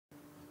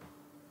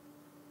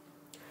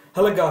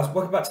Hello guys,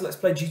 welcome back to Let's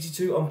Play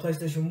GT2 on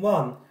PlayStation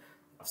 1.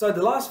 So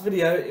the last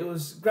video, it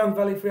was Grand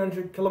Valley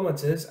 300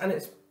 kilometers and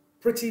it's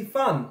pretty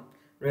fun,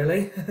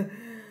 really.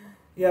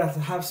 Yeah, to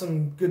have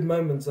some good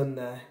moments on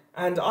there.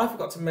 And I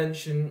forgot to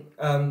mention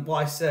what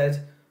I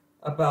said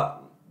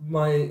about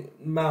my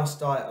mouse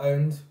that I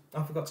owned.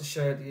 I forgot to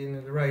show at the end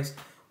of the race.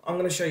 I'm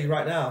going to show you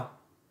right now.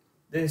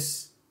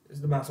 This is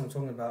the mouse I'm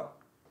talking about.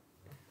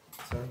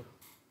 So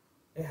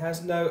it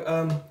has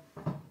no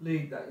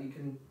lead that you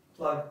can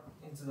plug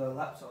into the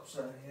laptop,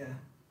 so yeah.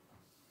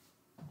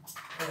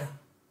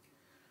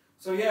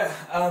 So yeah,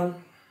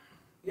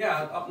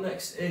 up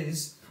next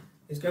is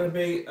going to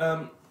be,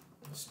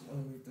 just want to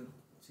move the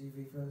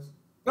TV first.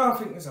 No, I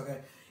think it's okay.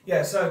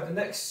 Yeah, so the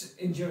next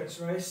endurance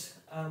race,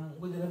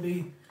 we're going to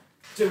be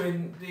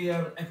doing the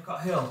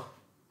Apricot Hill.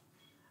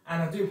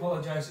 And I do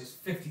apologise, it's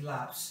 50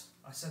 laps.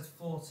 I said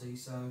 40,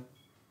 so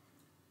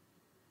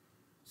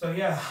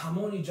yeah, I'm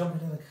only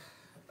jumping in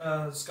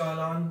the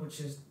Skyline,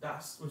 which is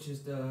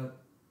the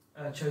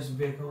chosen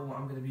vehicle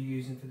I'm going to be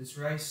using for this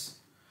race.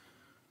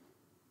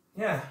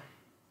 Yeah,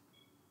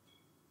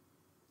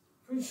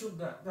 pretty sure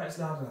that's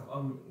loud enough.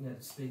 Yeah,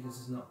 the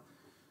speakers is not.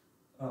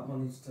 I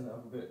need to turn it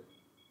up a bit.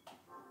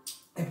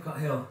 Apricot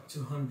Hill,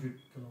 200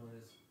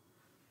 kilometers.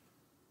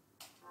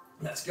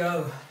 Let's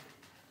go.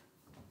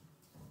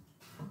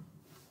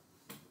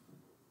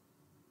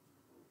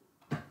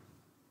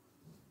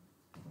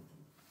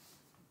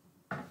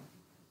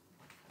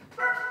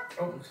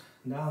 Oh,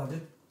 no, I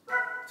did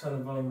turn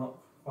the volume up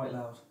quite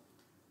loud.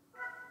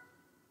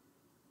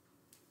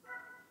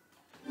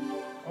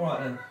 Alright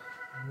then,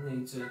 I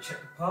need to check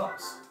the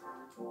parts.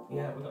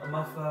 Yeah, we've got a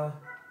muffler.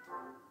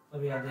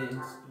 Maybe add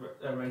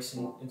the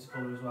racing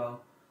intercooler as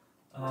well.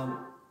 Yeah,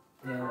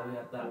 let me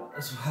add that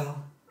as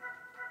well.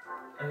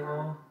 Any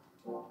more?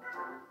 What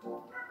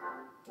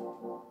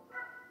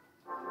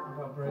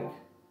about brake?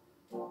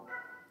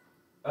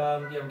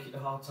 Yeah, we'll keep the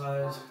hard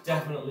tyres.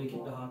 Definitely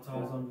keep the hard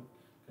tyres on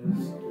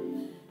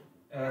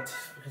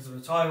because of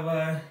the tyre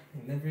wear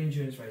in every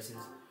endurance races.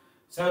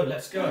 So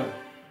let's go. Alright,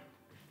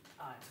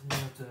 I'm going to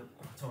have to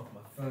turn off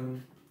my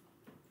phone.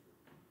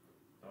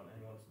 Don't want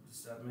anyone to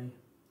disturb me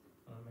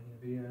when I'm making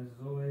the videos as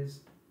always.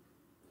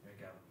 There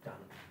we go,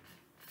 done.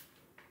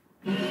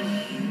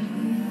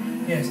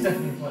 Yeah, it's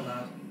definitely quite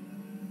loud.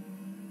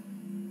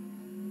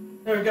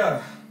 There we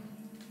go.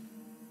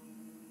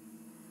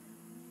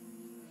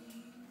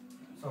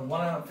 So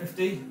 1 out of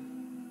 50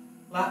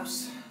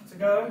 laps to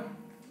go.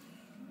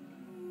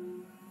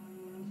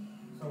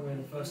 So we're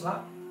in the first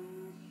lap.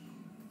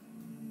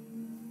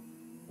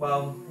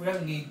 Well, we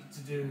only need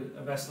to do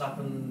a best lap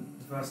in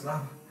the first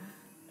lap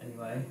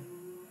anyway.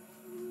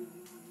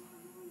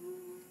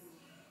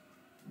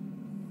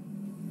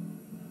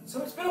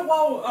 So it's been a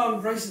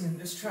while racing in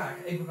this track,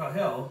 Apricot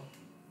Hill.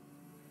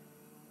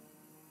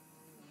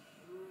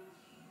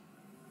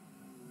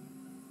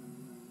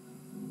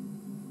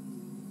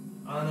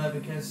 I don't know,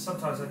 because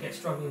sometimes I get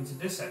struggling into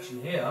this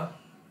section here,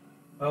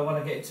 but when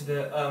I get to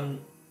the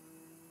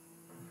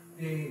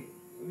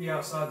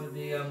outside of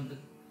the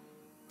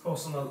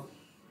course on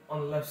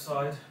the left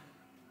side,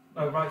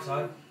 no, right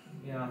side,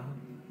 yeah,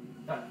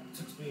 that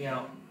took me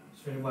out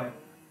straight away.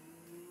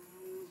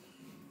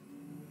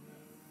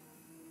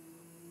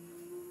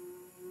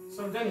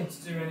 So I don't need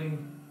to do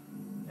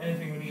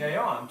anything with the AI,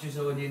 I'm just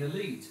already in the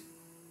lead.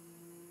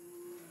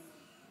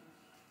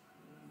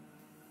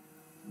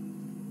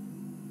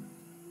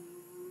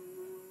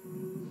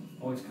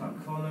 Always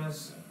cut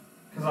corners,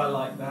 because I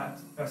like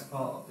that. Best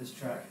part of this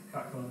track,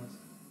 cut corners.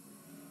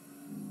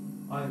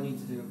 I need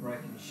to do a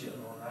brake and shit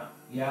and all that.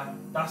 Yeah,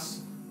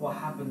 that's what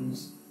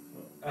happens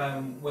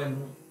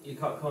when you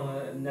cut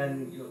corner and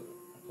then you're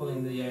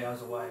pulling the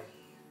AIs away.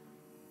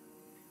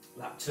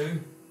 Lap 2.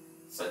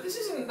 So this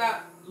isn't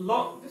that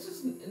long. This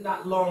isn't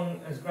that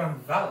long as Grand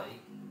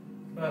Valley,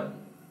 but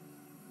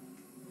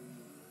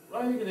we're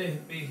only going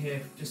to be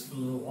here just for a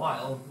little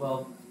while.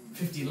 Well,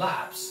 50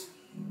 laps.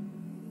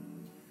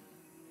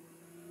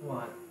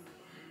 Right.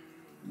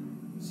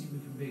 Let's see if we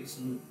can beat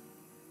some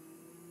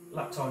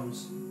lap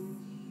times.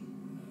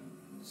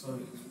 So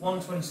it's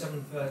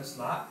 1:27 first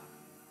lap.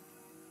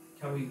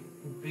 Can we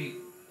beat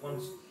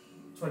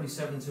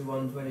 1:27 to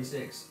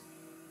 1:26?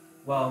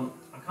 Well,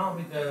 I can't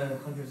beat the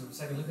hundredths of a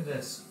second. Look at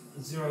this,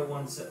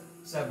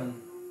 0.17.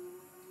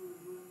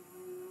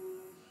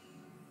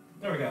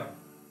 There we go.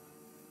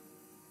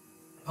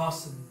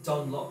 Past the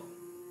Dunlop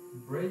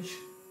Bridge.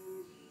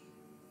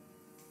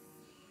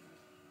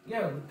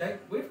 Yeah,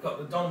 we've got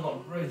the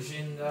Dunlop Bridge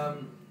in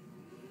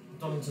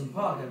Donington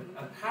Park.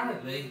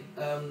 Apparently,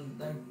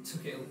 they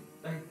took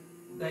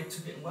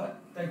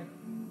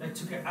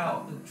it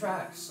out of the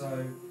track.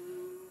 So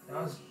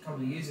that was a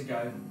couple of years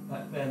ago.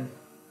 Back then,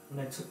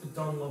 when they took the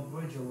Dunlop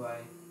Bridge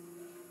away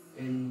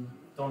in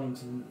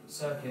Donington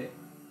Circuit.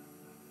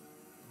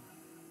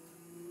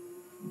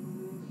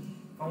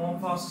 If I want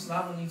to pass this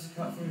lap, I need to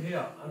cut through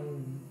here.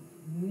 I'm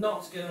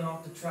not getting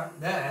off the track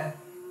there.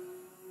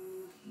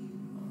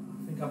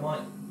 I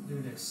might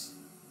do this.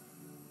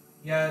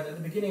 Yeah, at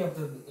the beginning of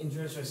the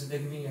endurance races, they're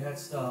giving you a head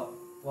start.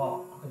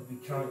 Well, I'm going to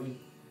be currently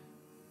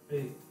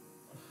be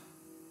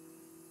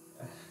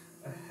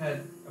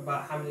ahead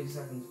about how many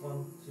seconds?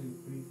 1, 2,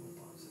 3,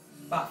 4, 5, 6.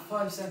 About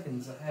 5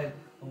 seconds ahead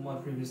on my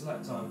previous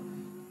lap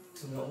time.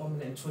 So we've got 1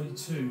 minute and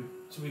 22.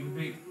 So we can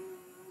beat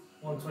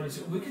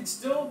 1:22. We could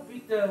still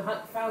beat the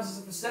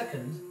thousandths of a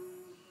second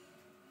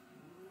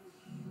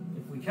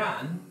if we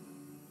can.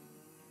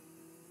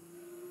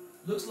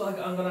 Looks like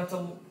I'm gonna have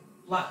to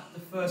lap the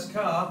first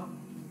car.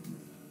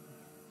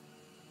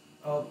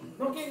 Oh,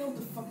 not getting off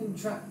the fucking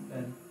track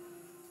then.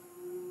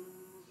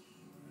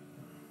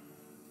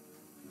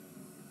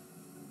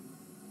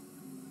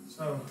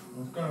 So I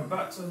was going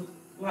back to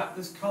lap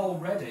this car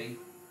already.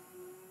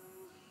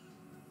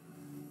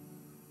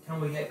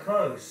 Can we get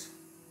close?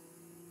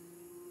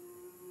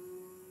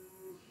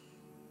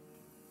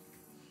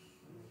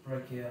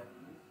 Brake here.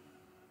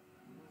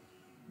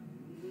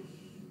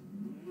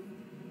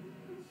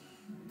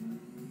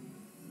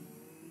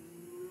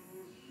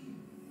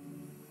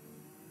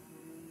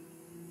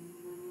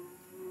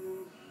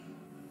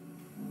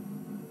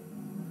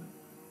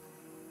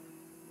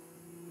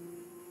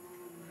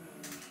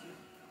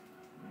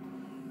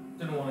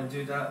 Didn't want to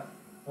do that.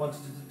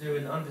 Wanted to do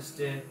an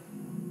understeer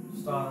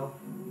style.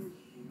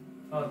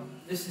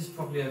 This is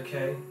probably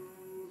okay.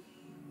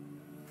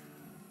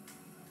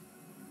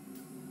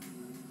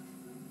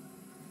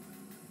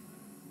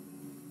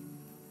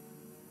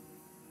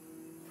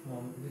 Come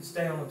on, we can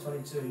stay on the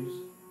 22s.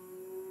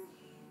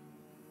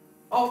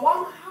 Oh,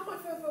 wow, how am I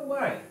further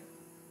away?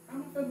 How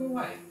am I further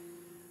away?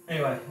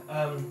 Anyway,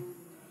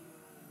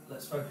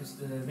 let's focus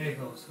the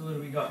vehicles. Who have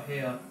we got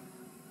here?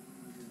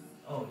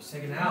 Oh, he's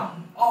taking it out.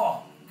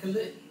 Oh,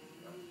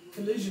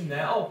 collision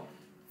there. Oh,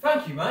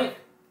 thank you, mate.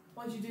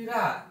 Why'd you do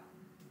that?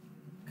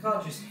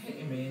 Car just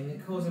hitting me and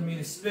it causing me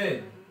to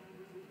spin.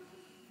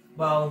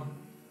 Well,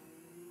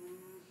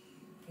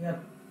 yeah,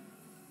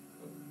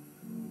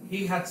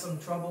 he had some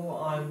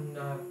trouble. I'm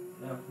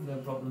no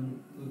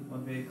problem with my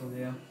vehicle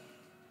here.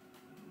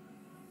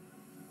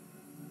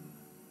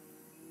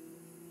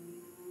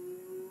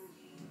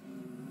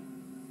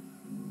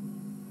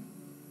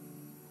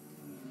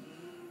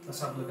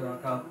 Let's have a look at our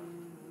car.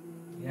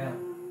 Yeah,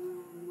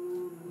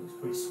 looks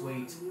pretty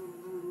sweet.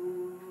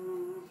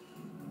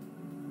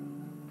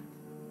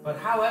 But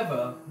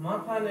however, my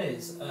plan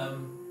is,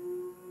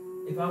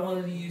 if I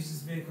wanted to use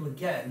this vehicle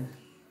again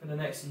for the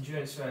next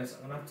endurance race,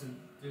 I'm going to have to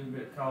do a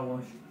bit of car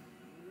wash.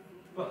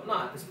 But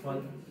not at this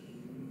point.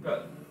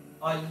 But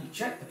I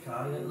checked the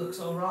car and it looks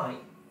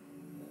alright.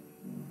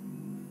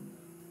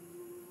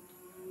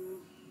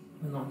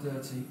 They're not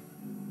dirty.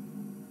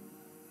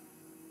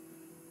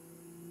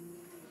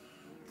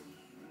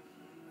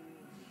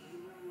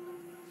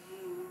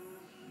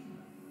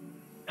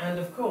 And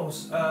of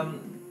course,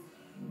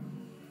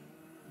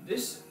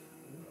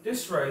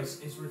 this race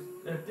is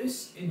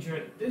this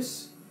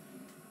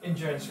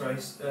endurance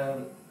race,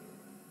 the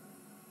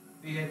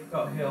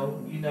Apricot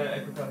Hill. You know,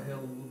 Apricot Hill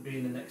will be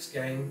in the next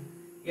game.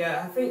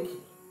 Yeah, I think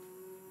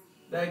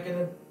they're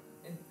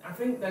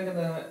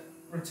gonna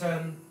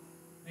return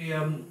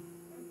the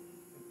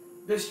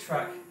this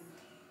track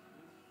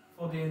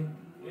for the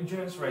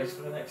endurance race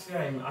for the next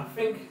game. I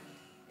think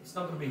it's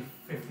not going to be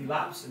 50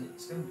 laps, and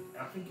it's going to be,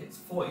 I think it's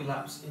 40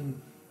 laps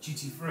in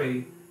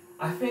GT3.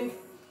 I think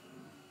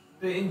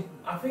the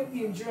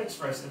endurance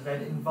race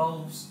event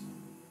involves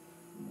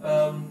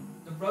the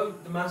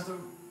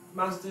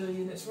Mazda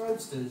Units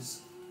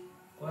Roadsters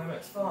or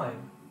MX-5.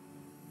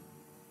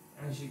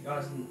 As you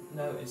guys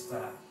noticed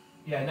that.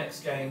 Yeah,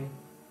 next game,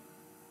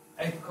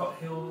 Apricot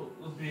Hill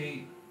will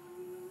be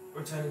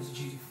returning to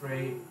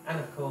GT3, and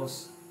of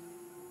course,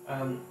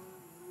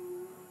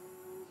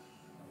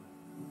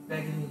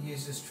 they're going to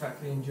use this track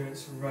for the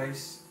endurance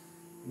race.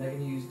 And they're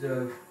going to use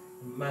the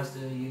Mazda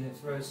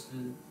Units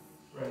Roadster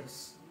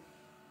race.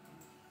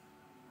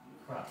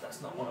 Crap,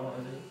 that's not what I want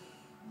to do.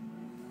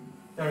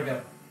 There we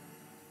go.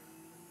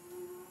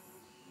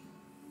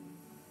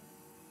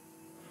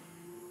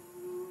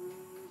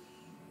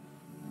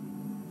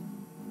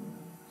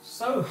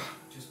 So,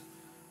 just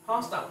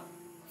passed that.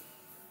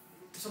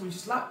 So we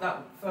just lapped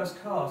that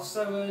first car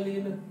so early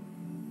in the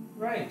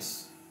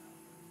race.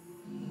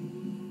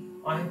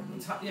 I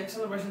tap the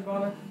acceleration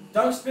bar.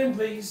 Don't spin,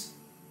 please.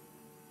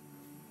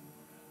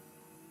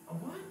 Oh,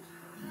 what?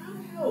 How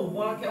the hell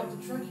will I get off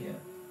the track here?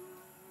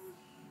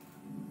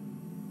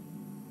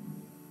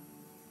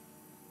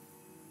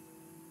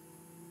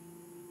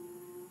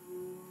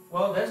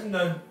 Well, there's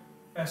no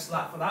best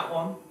lap for that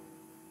one.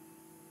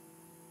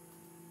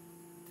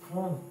 Come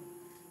on.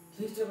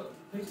 Please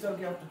don't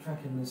get off the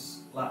track in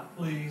this lap,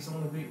 please. I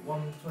want to beat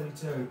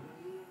 1:22.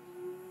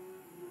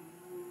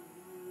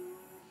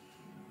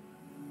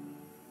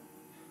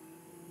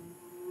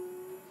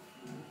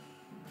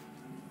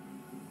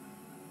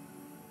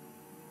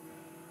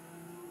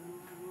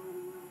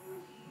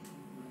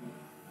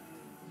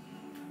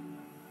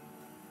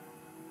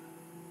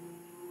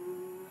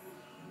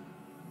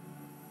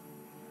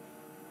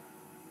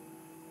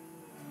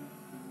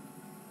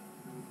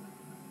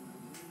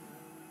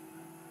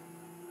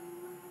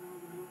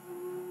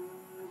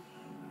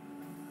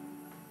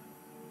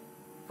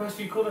 First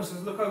few corners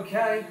look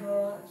okay.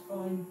 Alright, it's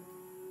fine.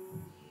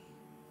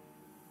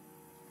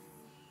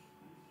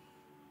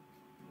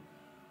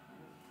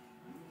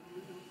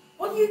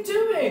 What are you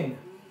doing?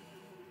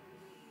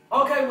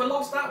 Okay, we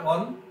lost that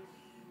one.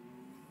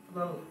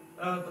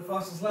 The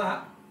fastest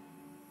lap.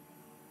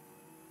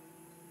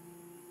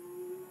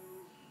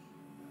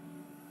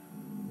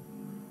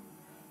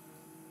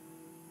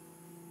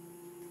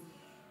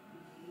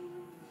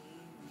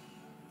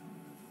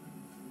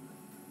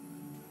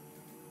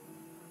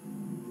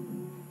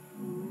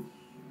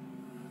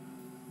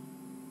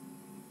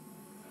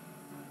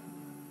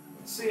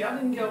 See, I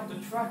didn't get off the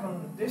track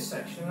on this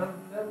section, and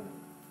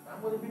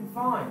that would have been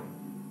fine,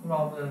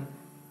 rather than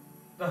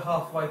the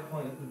halfway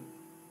point of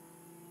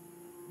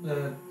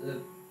the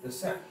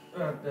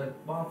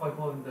halfway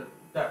point of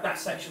that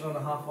section on the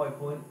halfway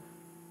point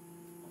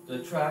of the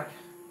track.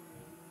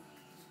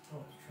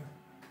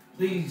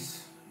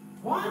 Please,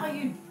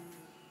 why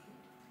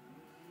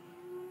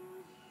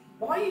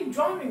are you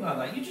driving like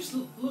that? You just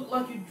look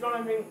like you're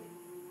driving.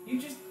 You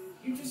just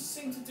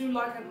seem to do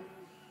like an.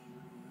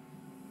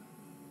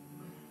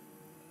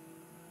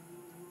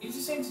 You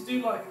just seem to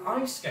do like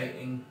ice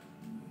skating.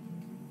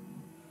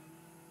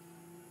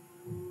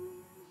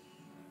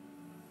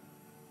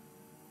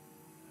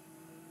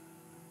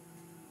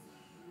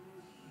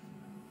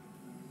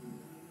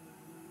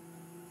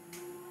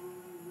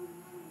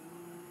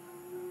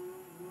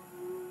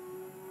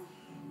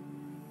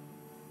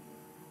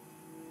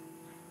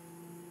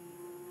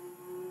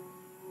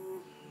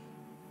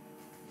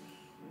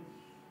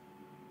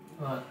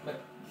 Right,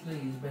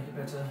 please make it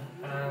better.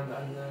 And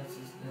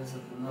there's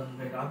another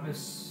vehicle. I'm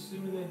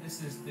assuming that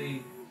this is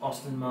the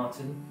Aston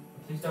Martin.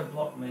 Please don't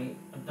block me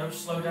and don't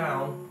slow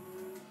down.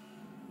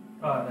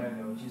 Oh, there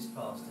we go. We just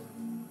passed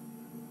him.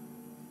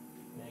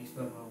 Yeah, he's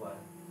further away.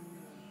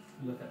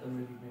 Look at the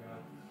rearview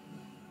mirror.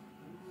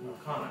 No,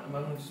 I can't at the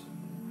moment. Just pay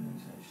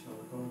attention on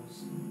the corners.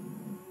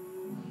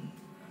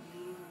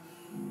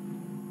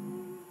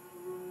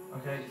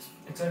 Okay,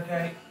 it's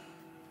okay.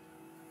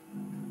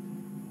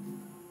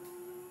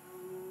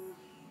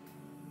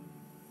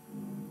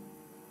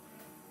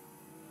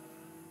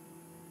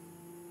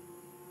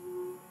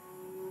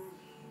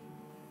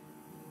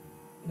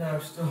 No,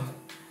 still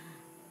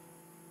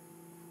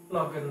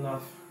not good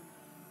enough.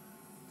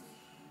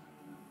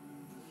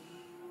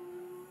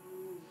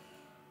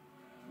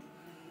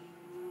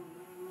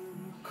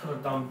 Could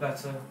have done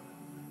better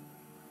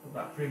with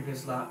that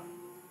previous lap.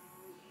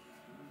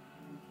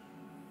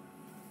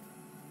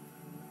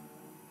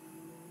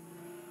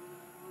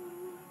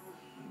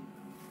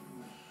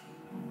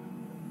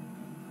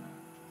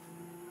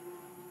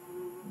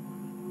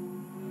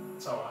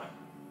 It's alright.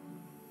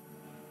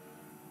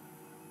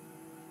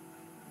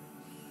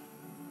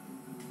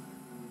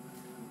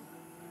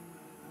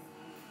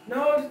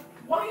 No,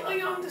 why are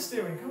you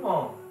understeering? Come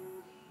on.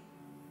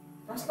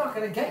 That's not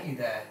going to get you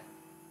there.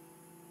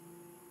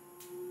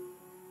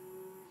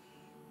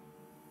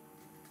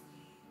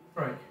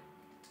 Brake.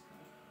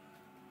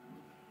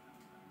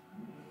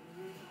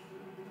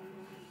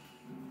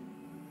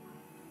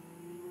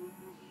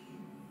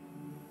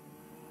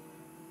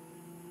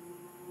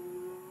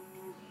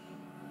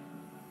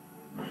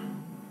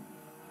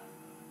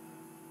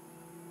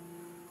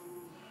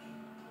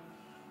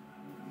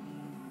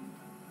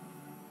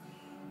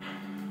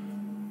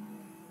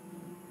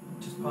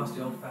 Just past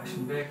the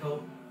old-fashioned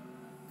vehicle.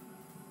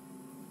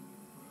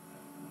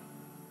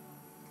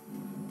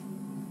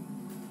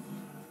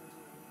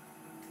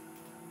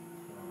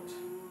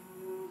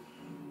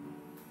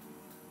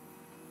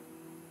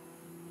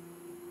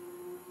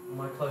 Am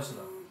I close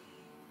enough?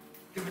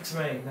 Give it to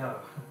me. No.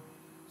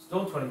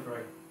 Still 23.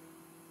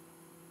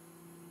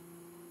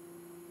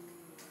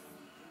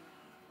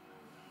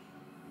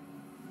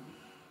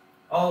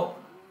 Oh,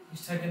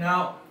 he's taken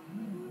out.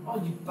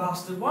 Oh, you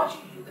bastard. Why'd you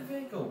hit the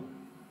vehicle?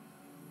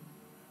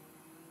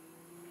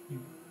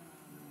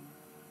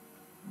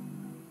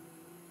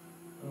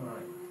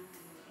 Alright.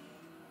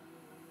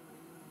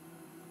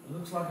 It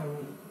looks like I'm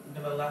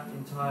going to lap the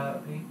entire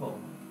people.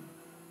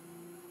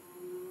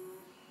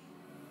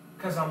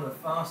 Because I'm the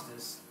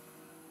fastest.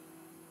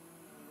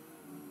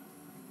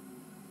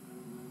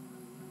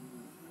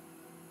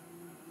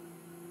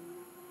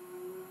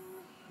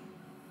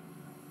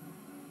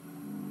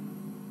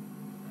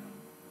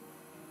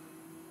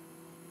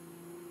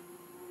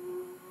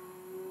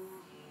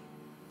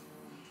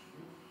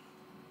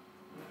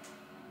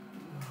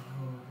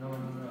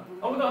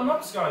 Oh, we got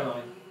another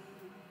skyline.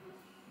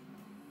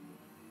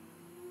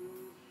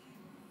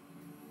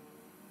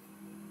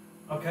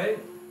 Okay.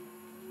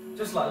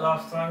 Just like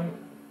last time,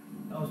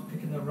 I was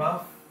picking the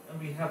rough, and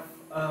we have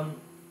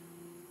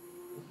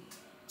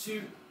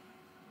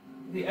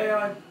we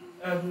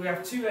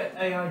have two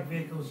AI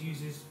vehicles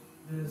uses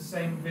the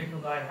same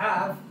vehicle that I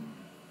have.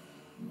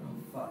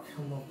 Oh fuck!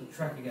 I'm off the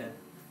track again.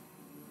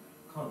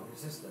 Can't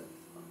resist it.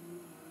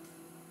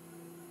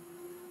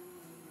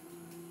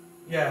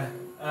 Yeah,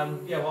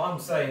 yeah. What I'm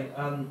saying,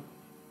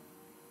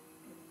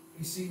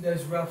 you see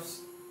those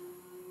roughs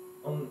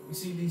on. You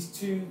see these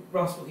two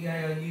roughs what the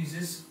AI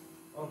uses.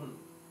 on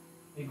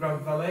the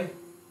Grand Valley,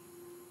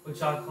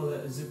 which I call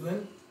it a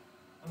Ziblin.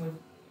 And we've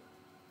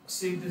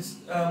see this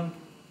the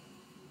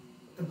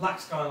black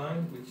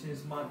skyline, which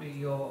might be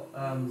your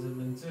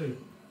Ziblin too.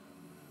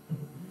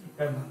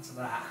 Going back to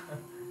that.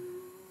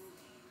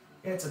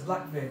 Yeah, it's a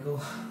black vehicle.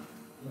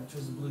 I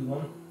chose a blue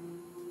one.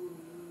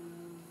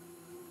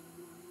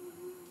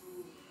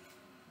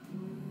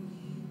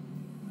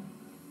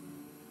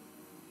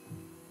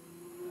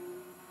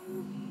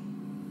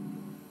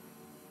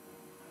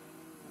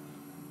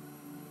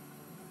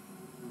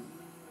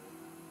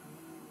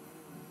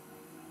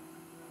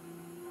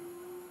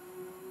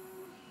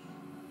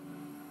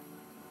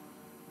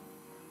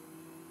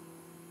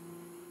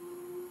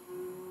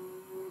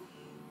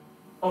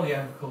 Oh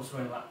yeah, of course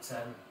we're in lap 10.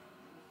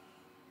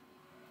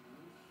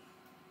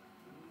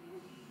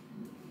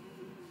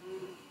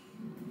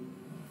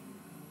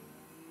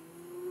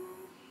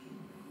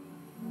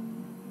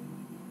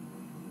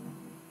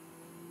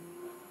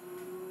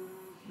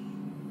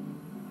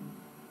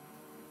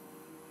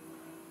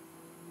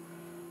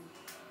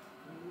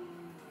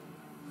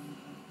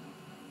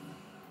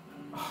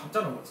 I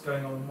don't know what's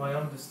going on with my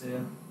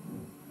understeer.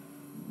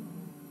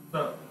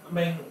 But, I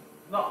mean,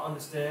 not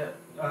understeer,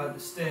 the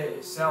steer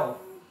itself.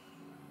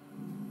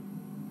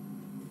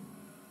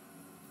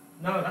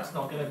 No, that's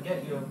not going to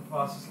get you a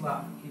fastest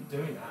lap. Keep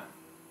doing that.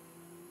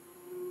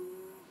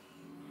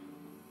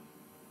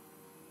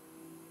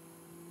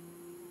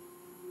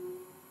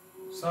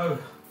 So,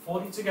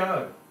 40 to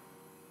go.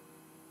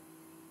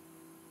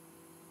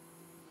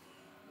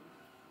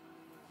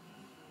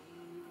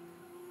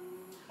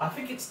 I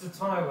think it's the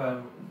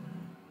tyre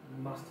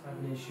must have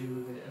an issue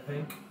with it, I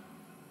think.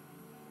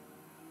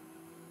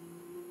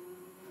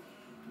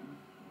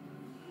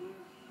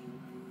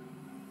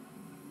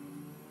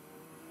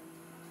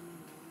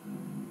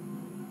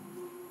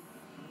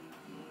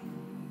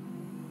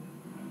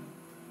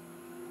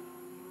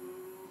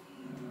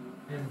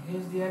 And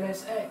here's the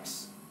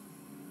NSX.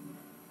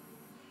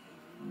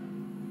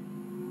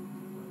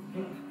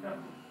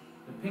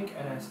 The pink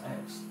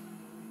NSX.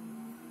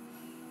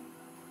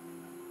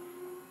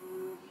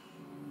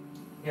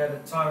 Yeah, the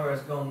tyre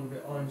has gone a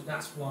bit orange.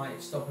 That's why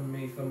it's stopping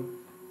me from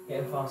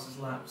getting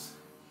fastest laps.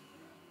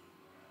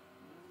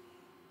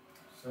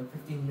 So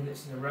 15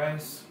 minutes in a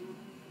race.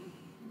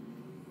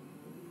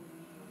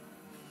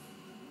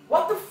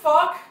 What the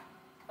fuck?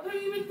 I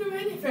don't even do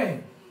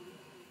anything.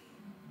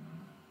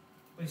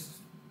 Please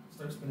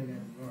start spin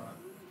again. Alright.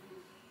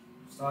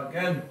 Start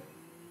again.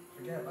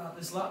 Forget about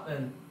this lap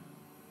then.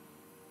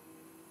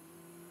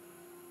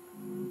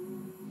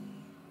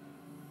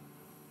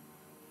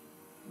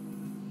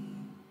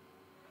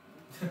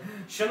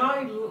 Should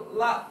I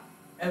lap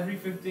every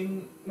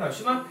 15... No,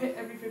 should I pit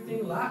every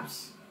 15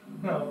 laps?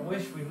 No, I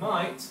wish we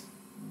might.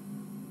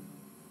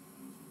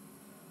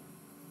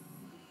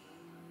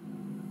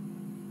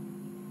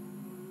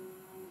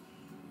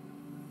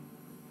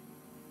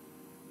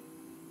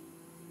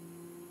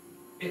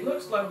 It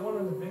looks like one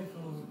of the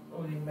vehicles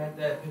already made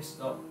their pit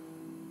stop.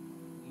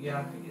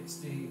 Yeah, I think it's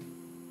the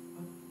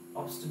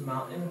Austin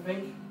Martin, I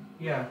think.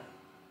 Yeah,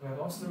 we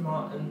have Austin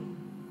Martin,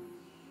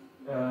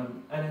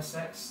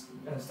 NSX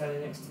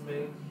standing next to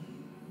me.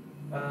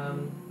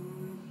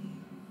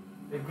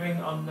 The green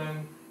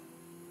unknown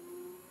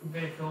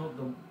vehicle,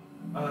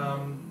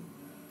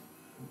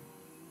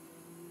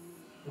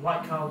 the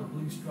white car with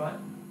blue stripe,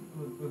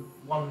 with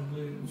one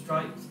blue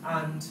stripe,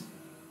 and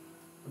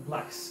the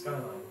black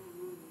skyline.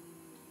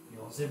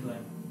 Your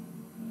Ziblin.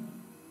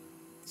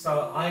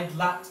 So I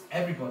lapped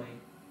everybody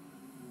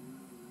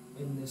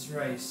in this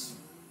race.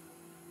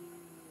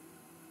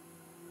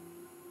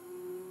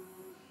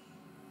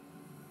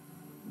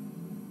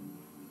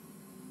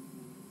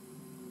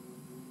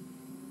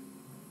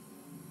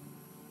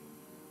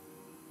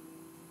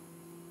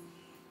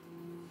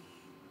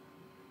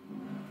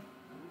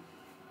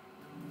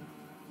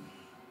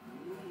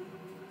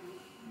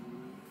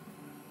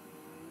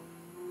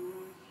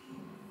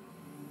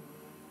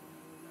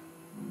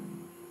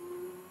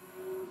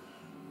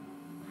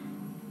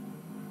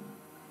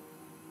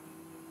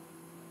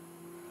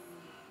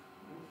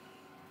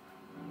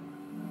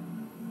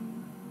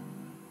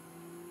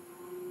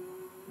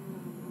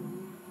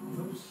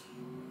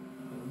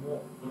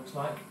 Looks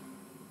like.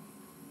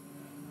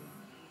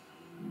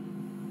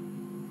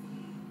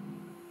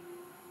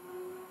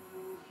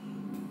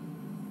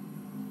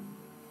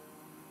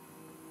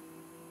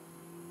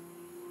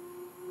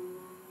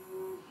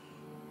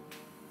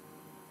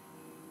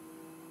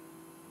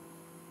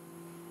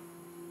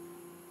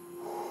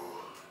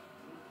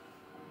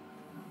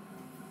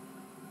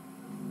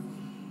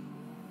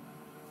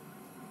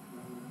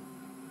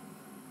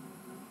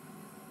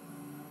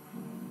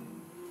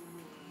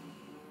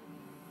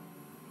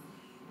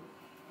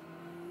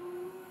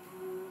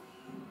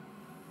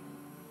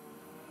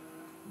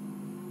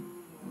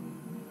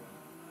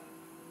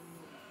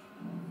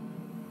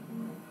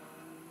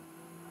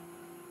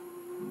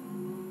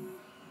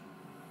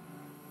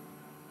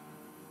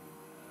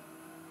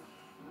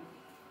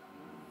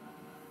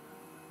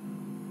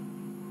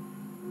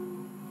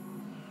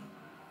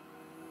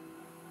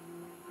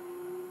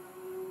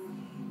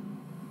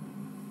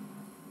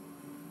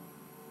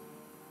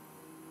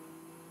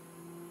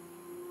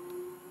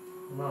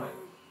 Right.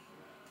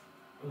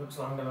 It looks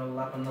like I'm going to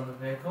lap another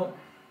vehicle.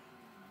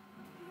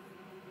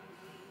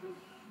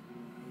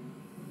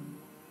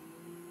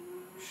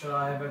 Should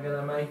I ever going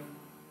to make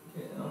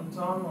it on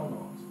time or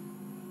not?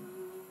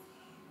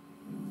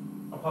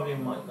 I probably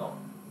might not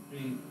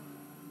be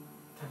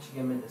catching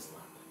him in this lap.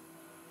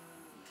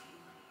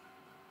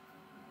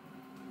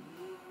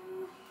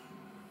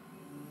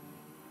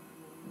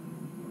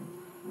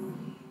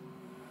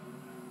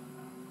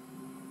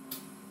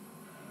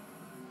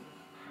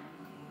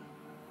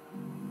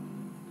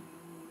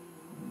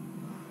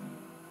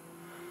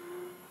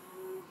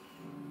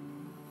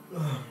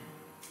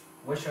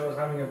 Wish I was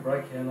having a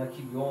break here and I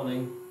keep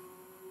yawning.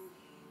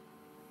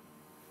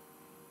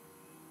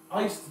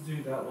 I used to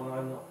do that when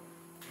I'm not.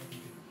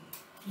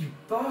 You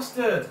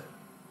bastard!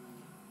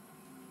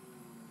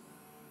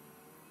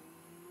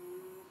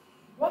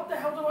 What the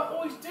hell do I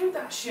always do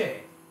that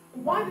shit?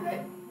 Why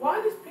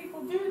does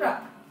people do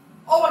that?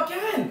 Oh,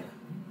 again!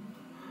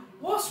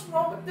 What's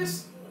wrong with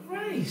this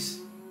race?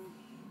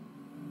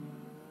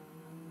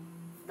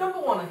 Number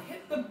one, I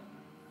hit the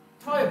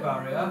tyre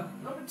barrier.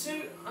 Number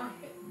two, I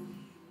hit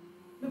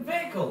the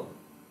vehicle.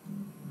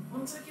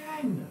 Once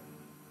again.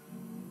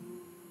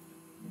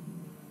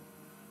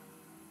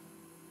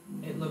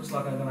 It looks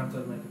like I'm going to have to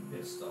make a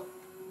pit stop.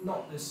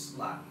 Not this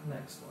lap,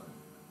 next one.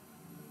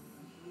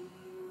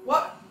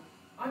 What?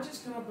 I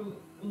just cannot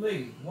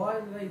believe. Why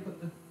did they put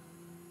the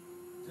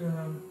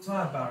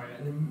tyre barrier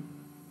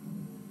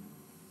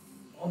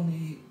on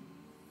the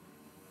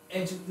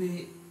edge of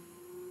the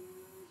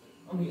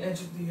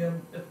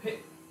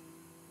pit?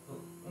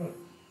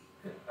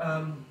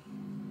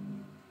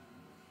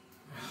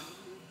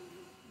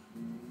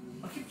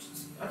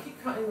 I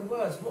keep cutting the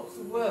words. What's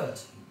the word?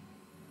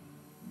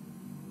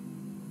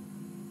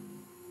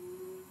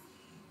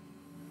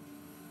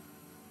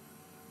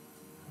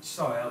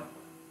 Sorry, I'm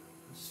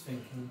just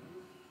thinking.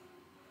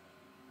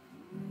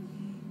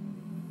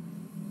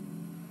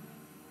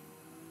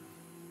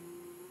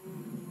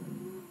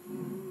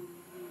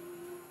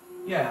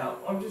 Yeah,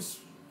 I'm just.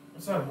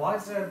 Sorry, why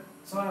is there a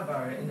tyre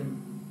barrier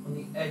on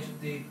the edge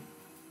of the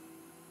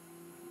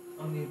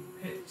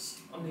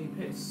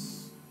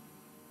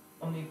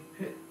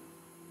pit?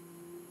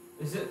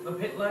 Is it the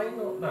pit lane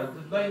or no?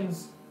 The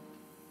lanes.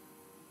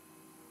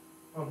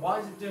 Well, why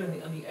is it doing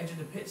it on the edge of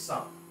the pit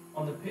stop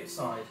on the pit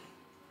side?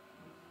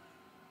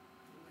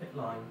 Pit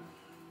line.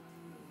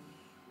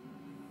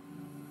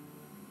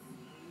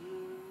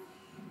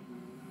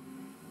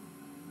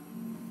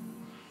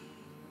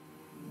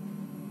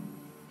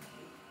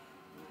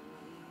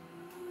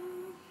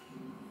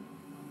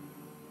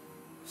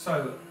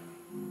 So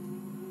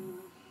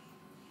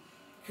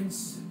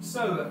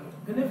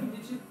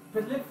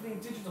prolifically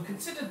digital.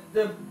 Consider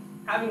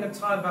having a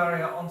tyre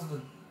barrier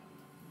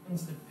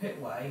into the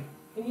pitway.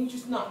 Can you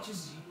not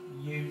just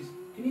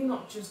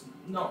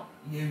not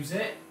use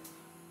it?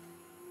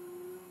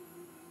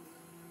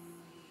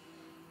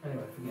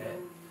 Anyway, forget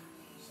it.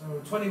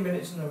 So 20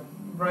 minutes in a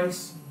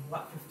race,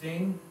 lap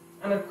 15,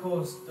 and of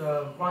course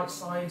the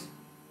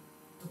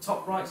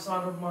top right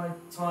side of my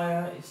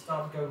tyre is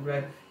starting to go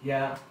red.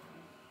 Yeah,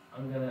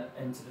 I'm gonna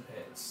enter the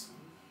pits.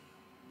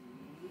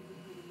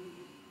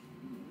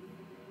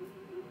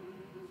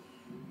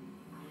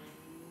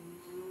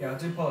 Yeah, I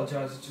do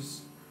apologise.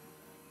 It's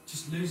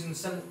just losing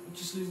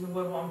the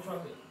word what I'm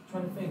trying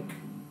to think.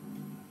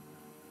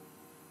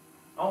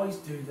 I always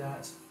do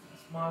that.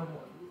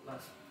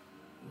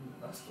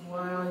 That's the way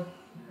I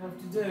have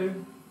to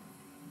do.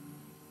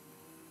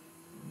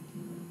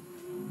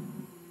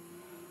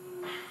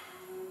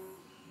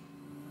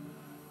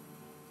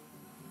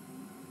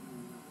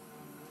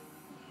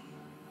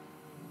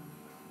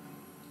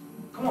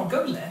 Come on,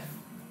 go left.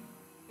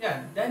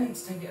 Yeah, they need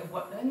to take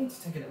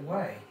it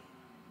away.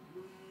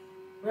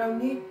 You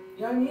only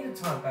need a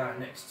tyre barrier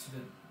next to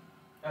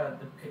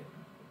the pit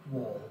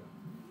wall.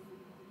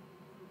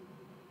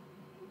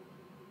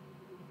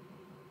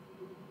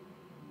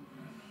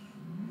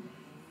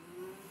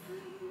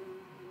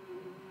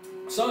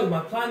 So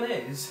my plan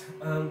is,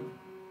 I'm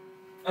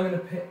going to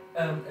pit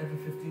every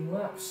 15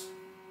 laps.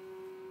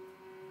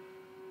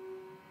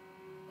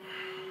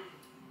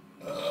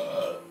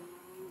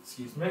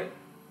 Excuse me.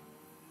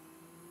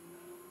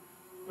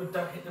 But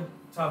don't hit the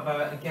tyre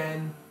barrier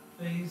again,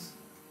 please.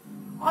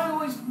 I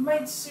always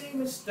made silly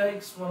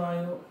mistakes when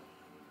I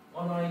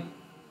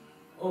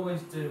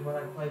always do when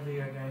I play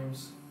video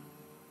games.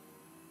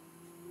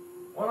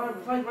 When I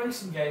play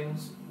racing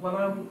games, when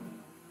I'm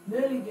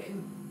nearly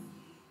getting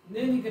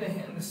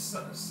hit the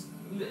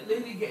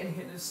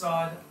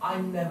side,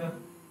 I never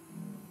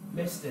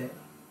missed it.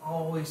 I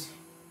always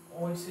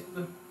hit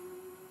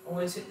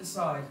the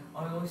side.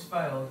 I always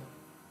failed.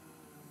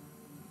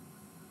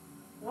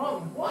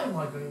 What am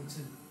I going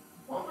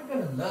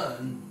to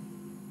learn?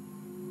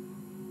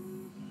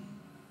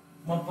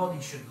 My body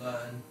should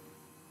learn.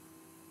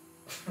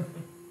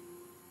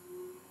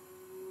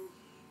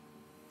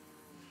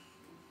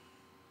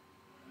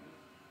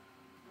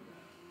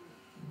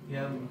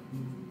 Yeah,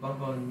 my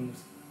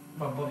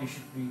body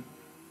should be.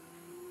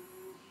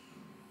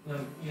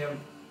 Yeah,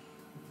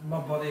 My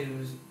body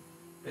was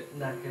a bit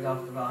knackered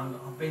after that.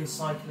 I've been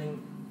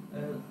cycling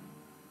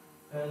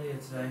earlier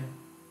today.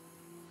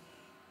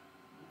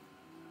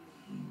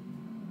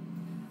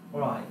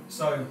 Alright,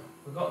 so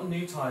we've got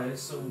new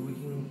tyres so we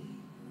can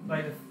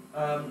play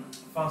the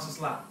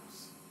fastest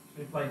laps. So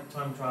we play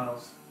time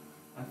trials.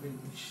 I think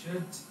we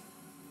should,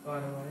 by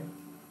the way.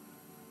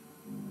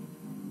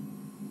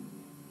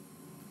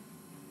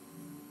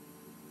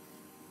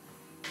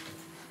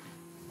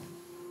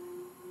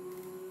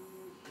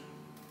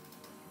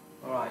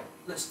 Alright,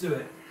 let's do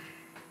it.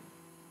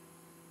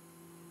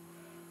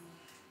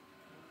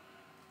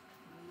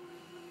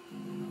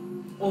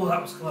 Oh,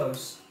 that was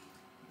close.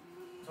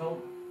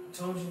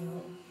 Told you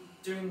not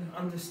doing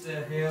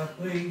understeer here,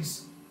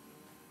 please.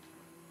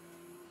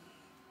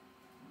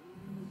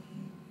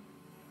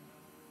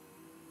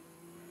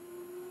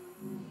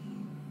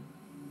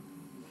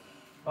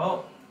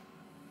 Oh,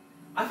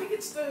 I think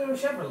it's the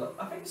Chevrolet.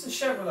 I think it's the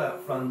Chevrolet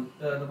up front,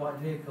 the white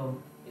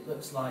vehicle. It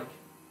looks like.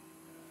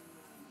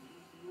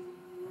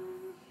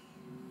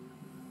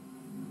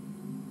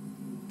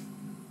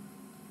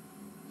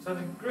 So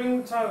the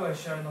green tyre is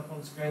showing up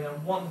on screen. I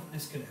wonder if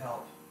this could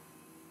help.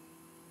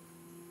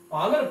 Oh,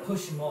 I'm going to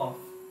push him off.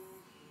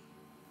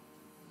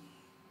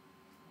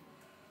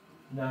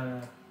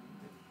 No,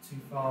 too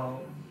far.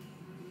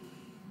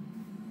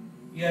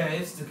 Yeah,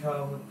 it's the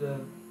car with the...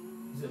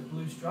 Is it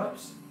blue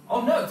stripes?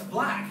 Oh no, it's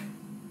black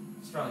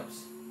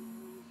stripes.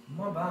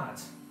 My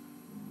bad.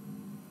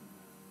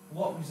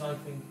 What was I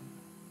thinking?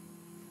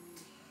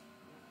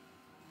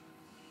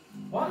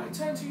 Why did it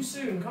turn too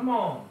soon? Come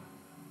on.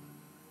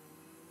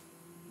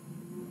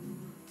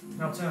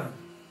 Now turn.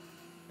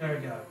 There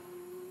we go.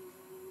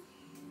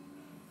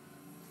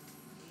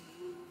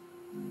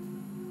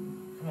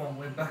 Come on,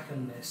 we're back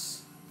in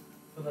this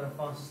for the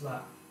fastest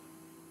lap.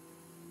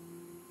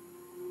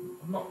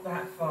 I'm not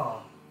that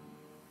far.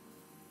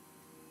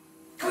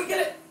 Can we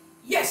get it?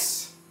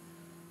 Yes!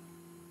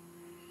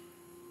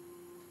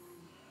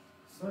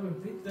 So we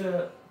beat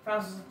the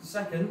fastest of the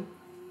second.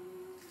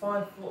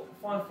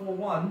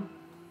 5:41.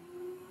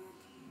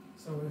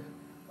 So we've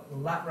got the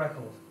lap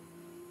record.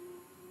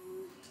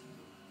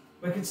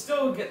 We can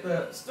still get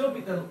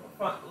beat the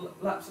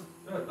laps of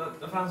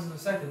the fastest of the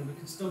second. We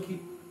can still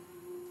keep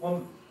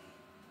 1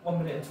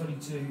 minute and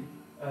 22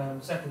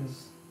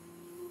 seconds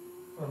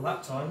for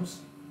lap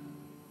times.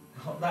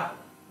 Got that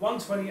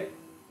 128.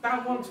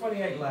 That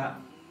 128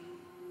 lap.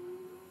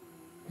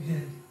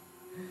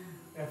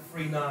 Yeah,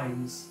 3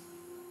 nines.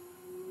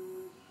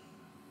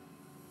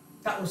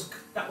 That was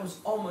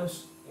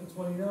almost in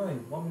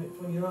 29. 1 minute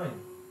 29.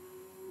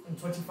 And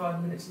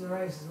 25 minutes in the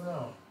race as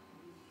well.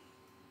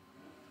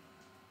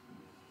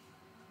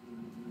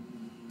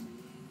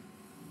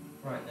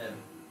 Right then.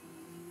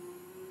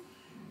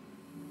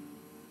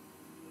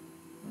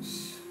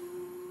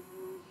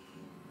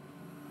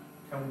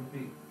 Can we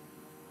beat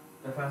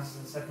the fastest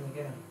in second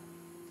again?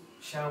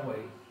 Shall we?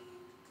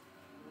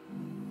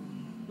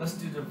 Let's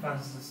do the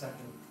fastest in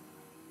second.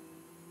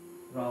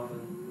 Rather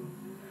than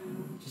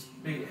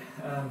just beat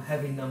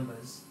heavy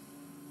numbers.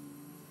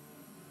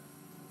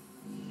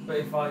 But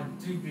if I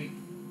do beat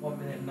 1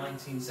 minute and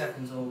 19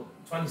 seconds or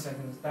 20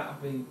 seconds,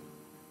 that would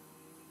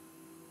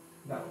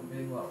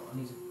be well, I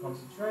need to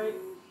concentrate.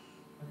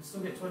 I can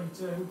still get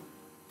 22.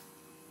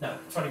 No,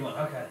 21,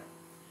 okay.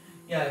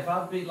 Yeah, if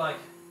I beat like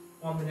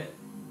 1 minute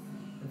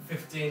and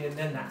 15 and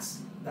then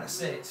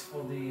that's it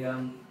for the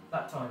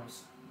lap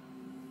times.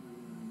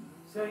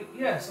 So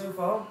yeah, so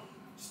far,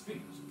 just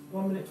beat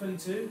 1 minute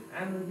 22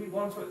 and we beat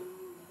 1:20.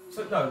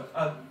 So no,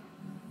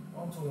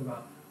 what I'm talking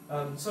about.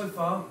 So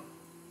far,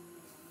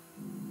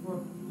 for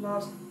the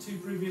last 2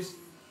 previous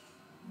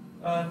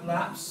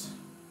laps,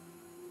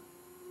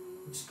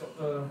 we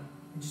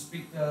just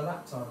beat the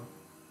lap time.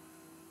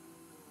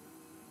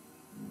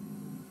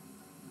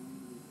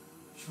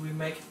 Should we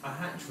make a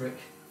hat trick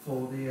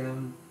for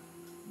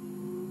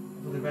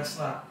the best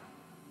lap?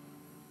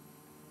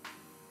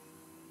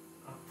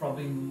 I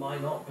probably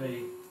might not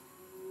be.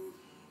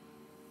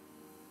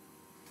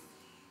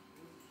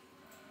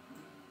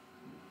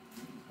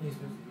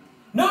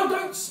 No,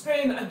 don't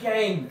spin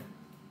again!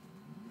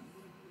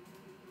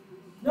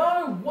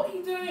 No, what are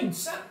you doing?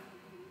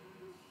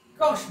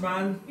 Gosh,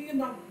 man, you're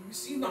not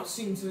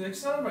seeming to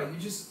accelerate. You're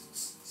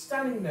just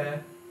standing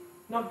there,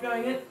 not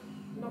going it,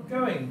 not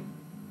going.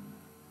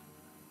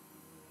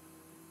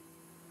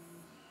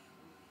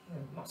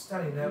 Yeah, not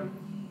standing there.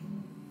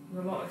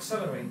 You're not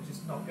accelerating,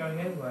 just not going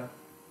anywhere.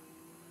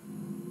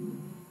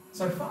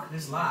 So fuck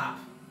this lap.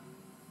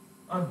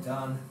 I'm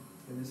done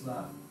with this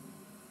lap.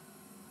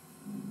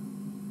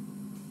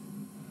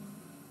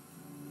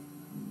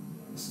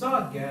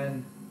 Start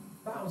again.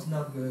 That was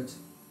not good.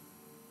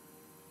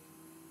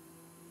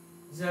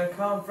 Is there a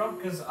car in front?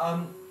 Because there's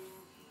a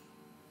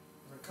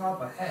car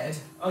up ahead.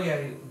 Oh yeah,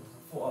 I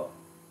thought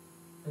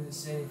I didn't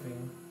see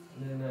anything.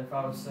 And then if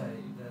I would say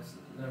there's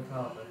no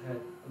car up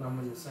ahead, and I'm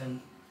in the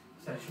same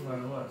section where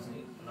I was,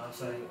 and I was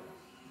saying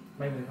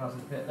maybe the car's in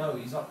the pit. No,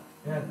 he's up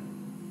ahead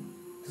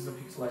because the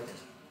pixelated.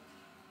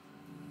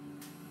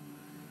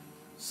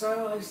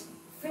 So I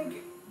think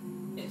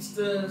it's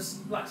the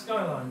black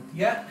skyline.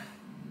 Yeah.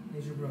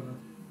 Here's your brother.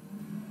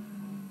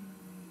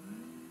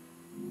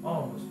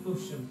 Oh, let's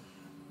push him.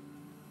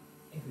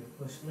 If you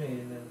push me,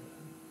 and then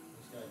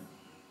he's going to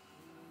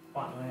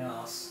bite my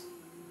ass.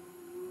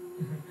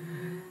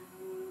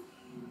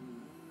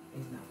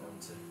 He's not going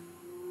to.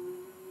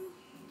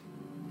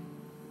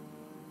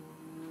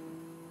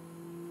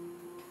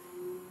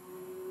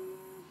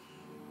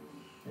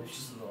 It was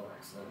just a little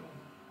accident.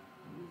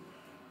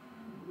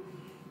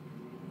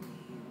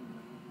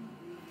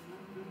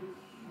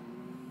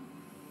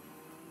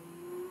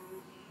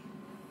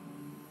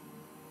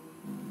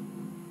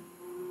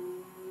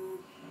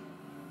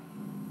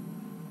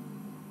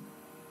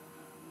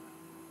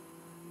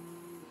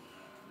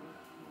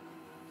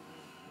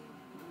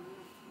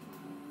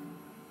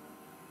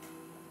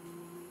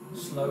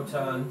 Slow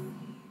turn.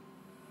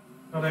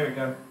 Oh, there we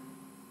go.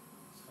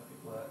 Let's hope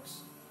it works.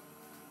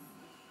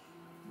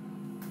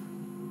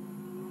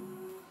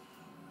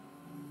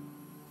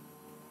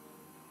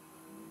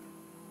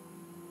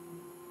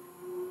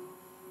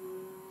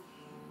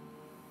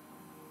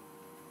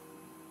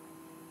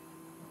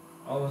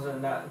 I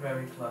wasn't that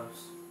very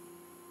close.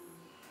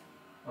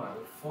 Right,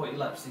 with 40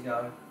 laps to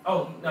go.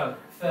 Oh, no,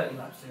 30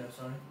 laps to go,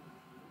 sorry.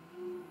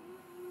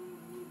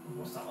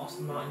 What's that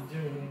Aston Martin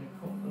doing in the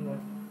corner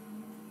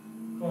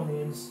on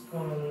the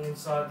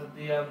inside of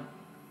the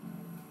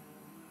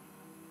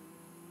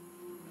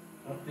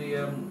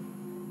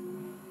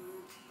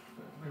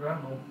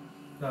ramble?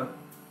 No.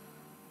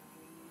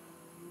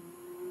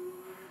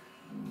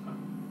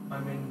 I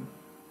mean,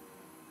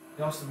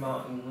 the Aston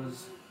Martin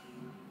was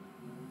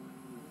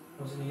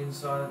on the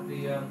inside of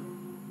the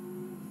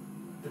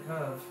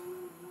curve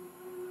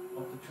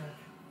of the track.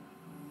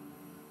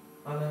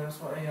 I know, that's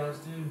what AIs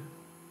do.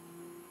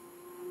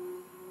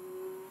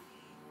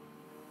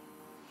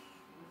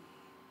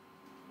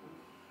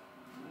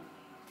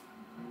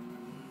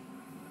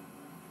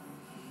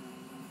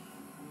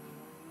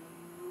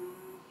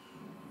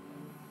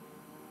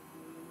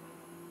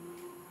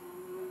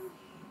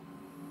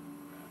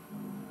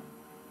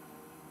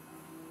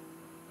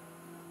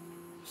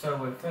 So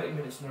we're 30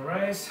 minutes in a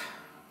race,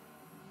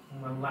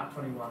 and we're on lap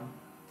 21.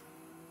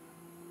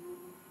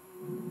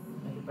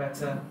 Make it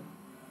better.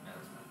 Yeah,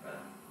 that's much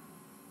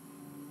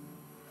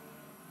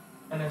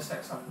better.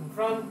 NSX up in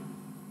front.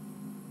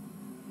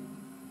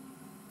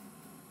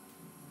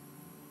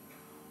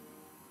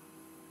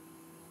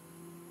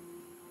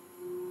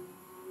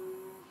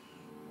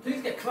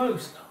 Please get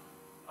close.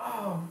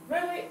 Oh,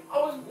 really? I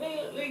was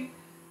immediately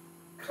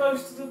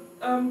close to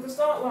the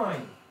start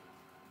line.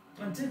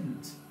 I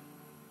didn't.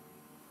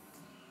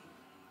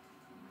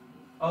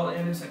 Oh, the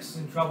NSX is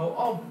in trouble.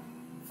 Oh,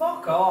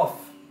 fuck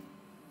off.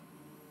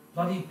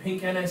 Bloody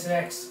pink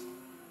NSX.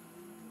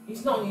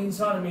 He's not on the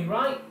inside of me,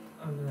 right?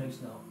 Oh, no,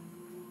 he's not.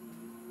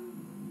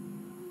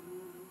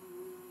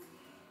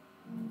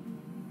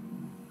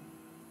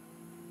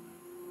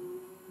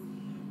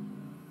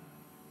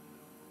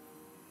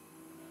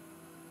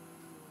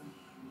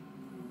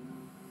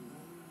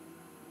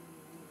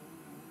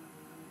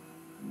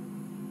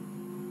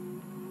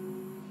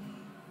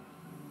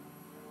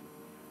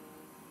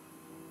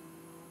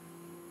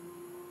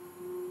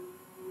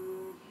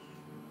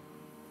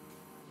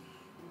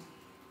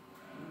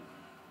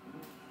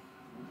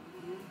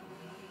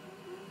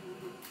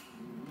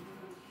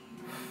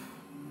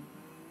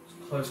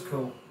 Close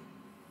call.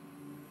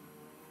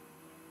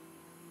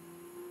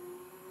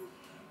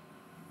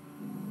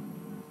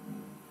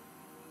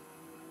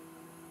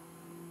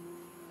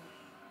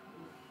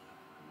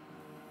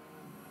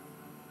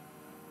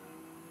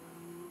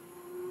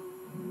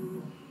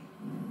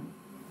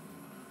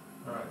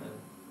 Alright then.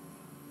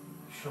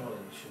 Surely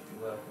it should be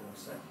working a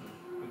second.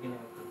 Beginning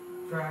of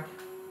the track.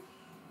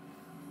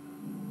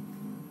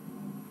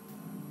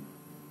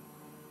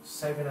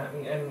 Saving at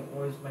me and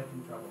always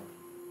making trouble.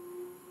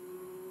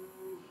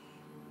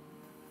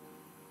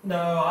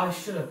 No, I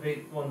should have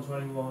beat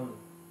 121.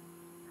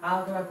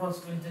 How could I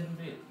possibly didn't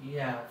beat?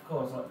 Yeah, of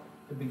course, at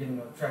the beginning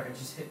of the track I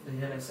just hit the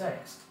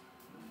NSX.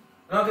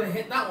 And I'm going to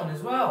hit that one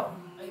as well.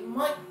 It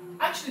might,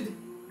 actually,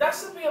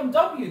 that's the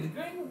BMW, the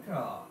green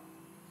car.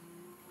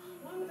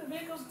 Why would the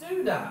vehicles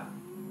do that?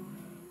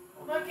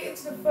 When I get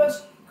into the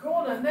first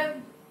corner and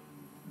then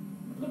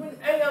blooming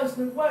AO's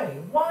in the way,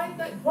 why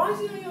is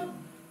the AO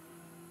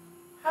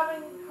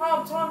having a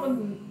hard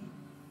time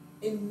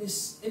in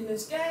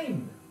this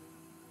game?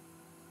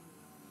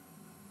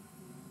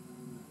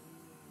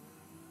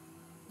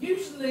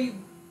 Usually,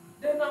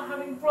 they're not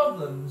having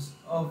problems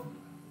of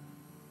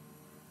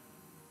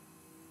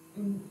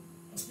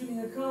spinning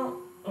a car.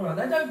 Alright,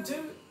 they don't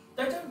do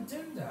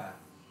that.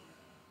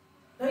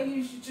 They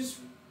usually just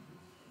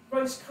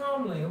race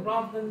calmly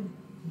rather than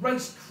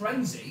race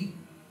crazy.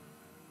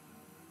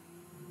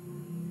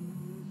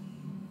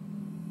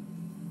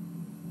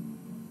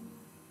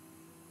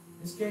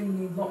 This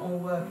game needs a lot more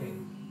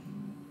working.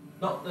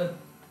 Not the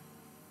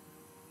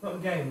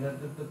game, the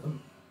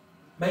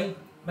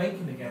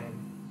making the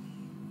game.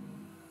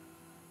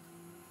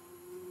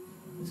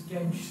 This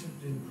game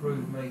should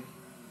improve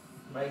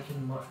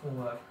making much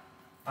more work.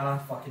 And I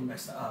fucking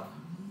messed it up.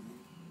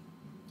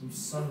 You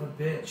son of a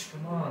bitch,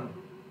 come on.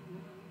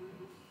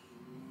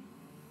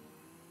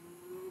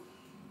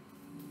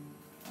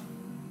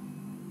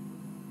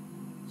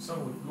 So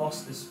we've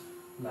lost this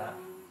lap.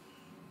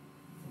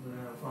 For the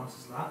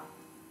fastest lap.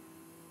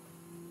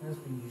 As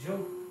per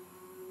usual.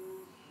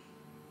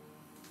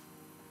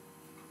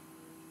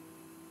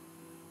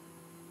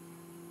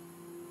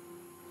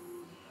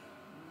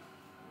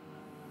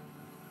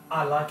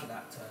 I like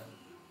that turn.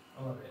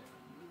 I love it.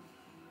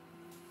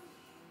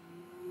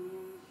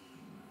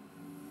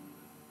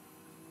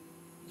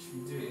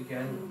 Should we do it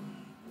again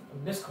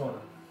in this corner?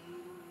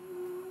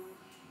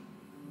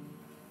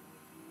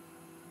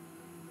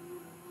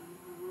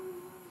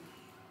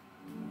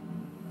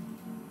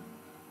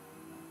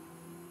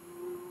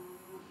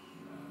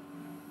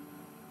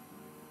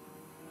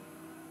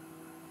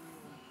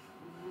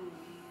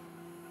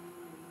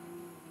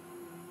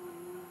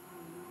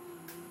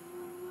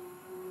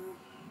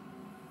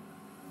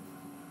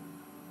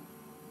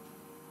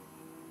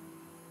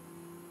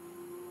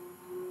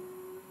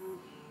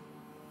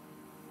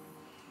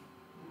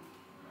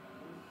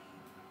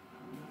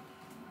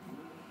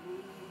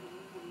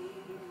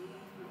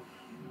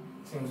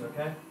 Seems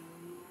okay.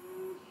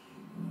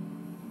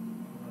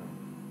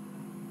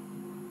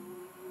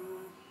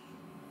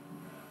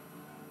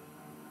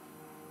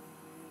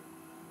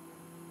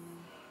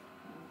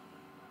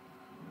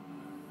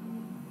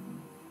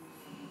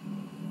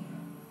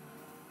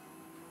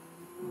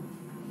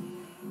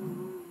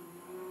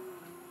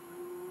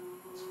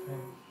 It's okay.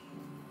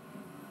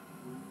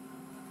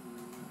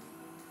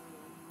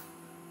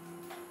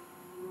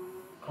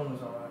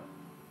 Corner's alright.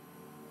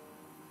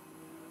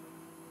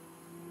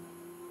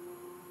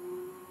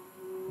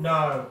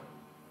 No.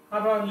 How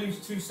do I lose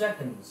 2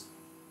 seconds?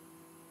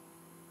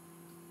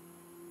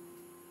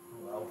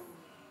 Oh well.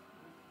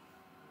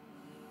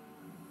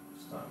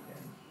 Start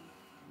again.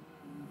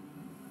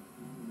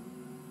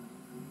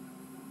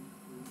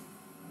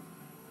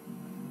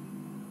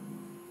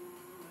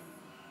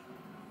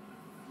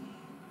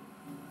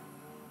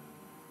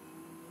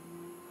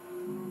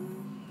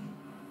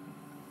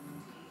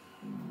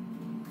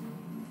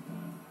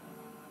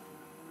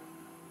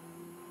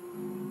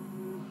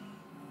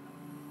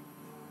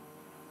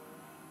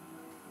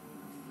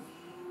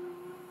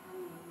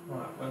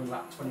 Right, when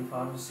lap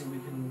 25, we'll see if we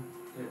can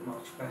do it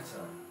much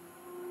better.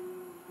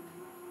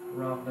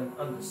 Rather than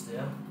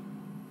understeer.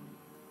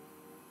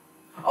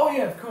 Oh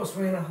yeah, of course,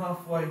 we're in a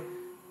halfway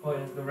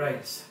point of the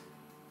race.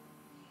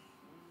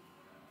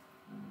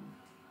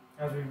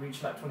 As we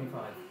reach lap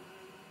 25.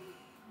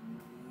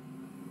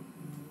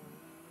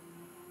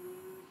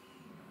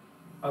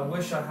 I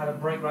wish I had a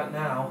break right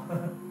now.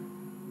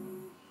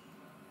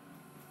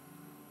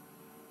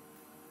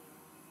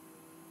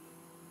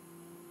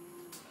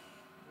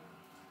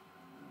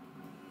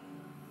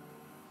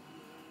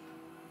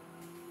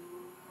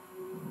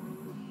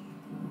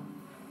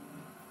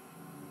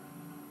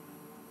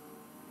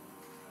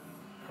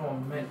 Come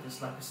on, make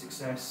this lap a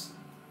success.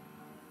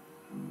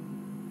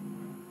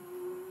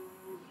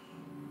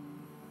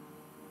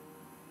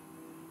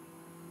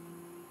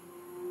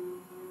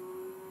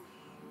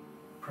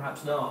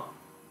 Perhaps not.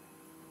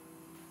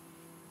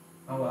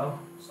 Oh well,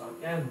 start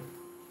again.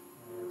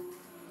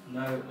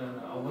 No,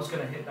 I was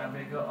going to hit that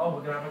vehicle. Oh,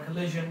 we're going to have a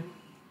collision.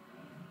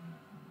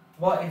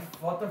 What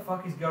the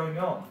fuck is going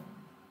on?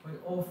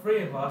 With all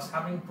three of us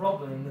having a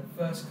problem in the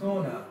first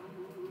corner.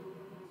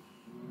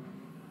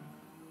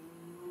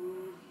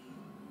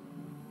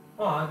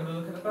 Oh, I'm going to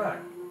look at the back.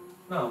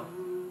 No.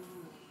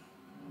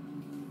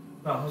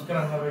 No, I was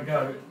going to have a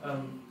go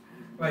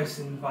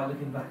racing by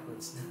looking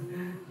backwards.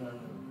 No.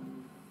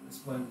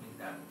 This won't be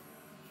that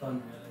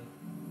fun, really.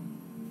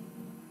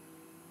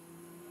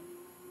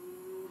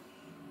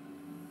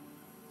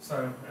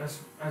 So, as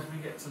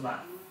we get to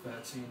lap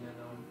 13, then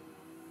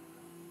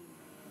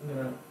I'm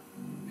going to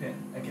pit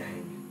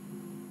again.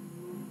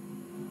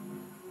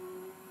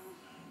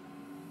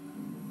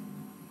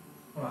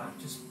 Alright,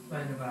 just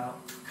playing about.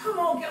 Come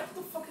on, get off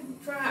the fucking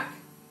track!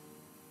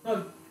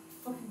 No,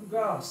 fucking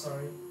grass,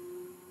 sorry.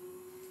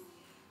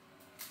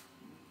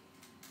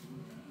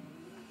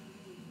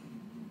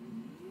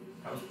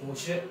 That was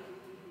bullshit.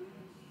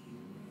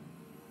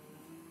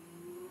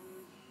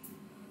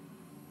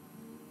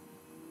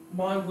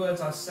 My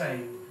words are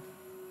saying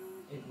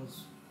it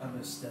was a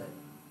mistake.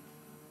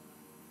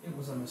 It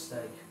was a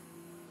mistake.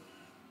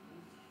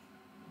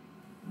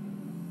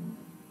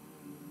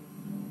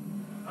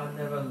 I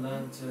never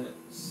learned to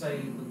say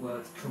the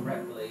words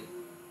correctly.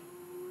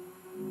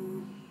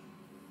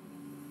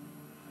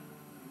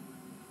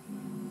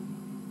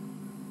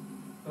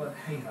 But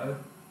hey ho.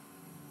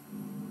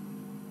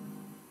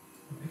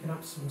 I'm picking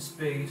up some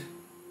speed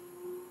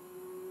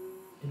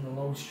in the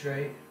long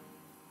straight.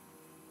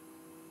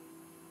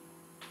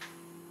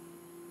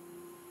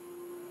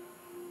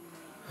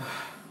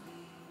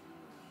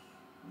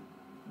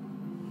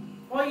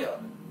 Why you?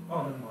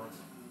 Oh, never mind.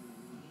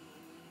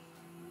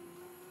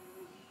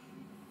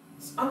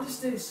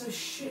 Understeer is so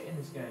shit in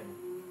this game.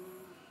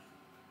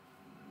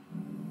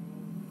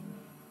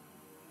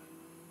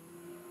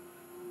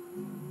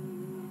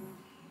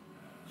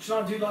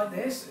 Should I do like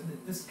this?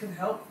 This could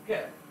help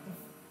get the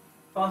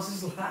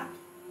fastest lap.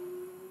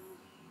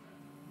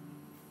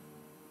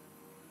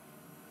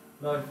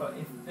 No, if I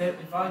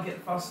get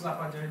the fastest lap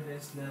by doing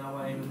this, then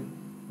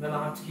then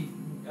I have to keep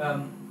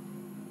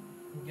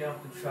get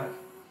off the track,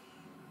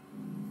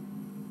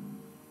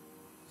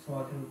 so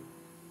I can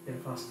get a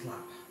fastest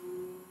lap.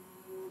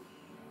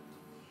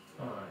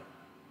 All right.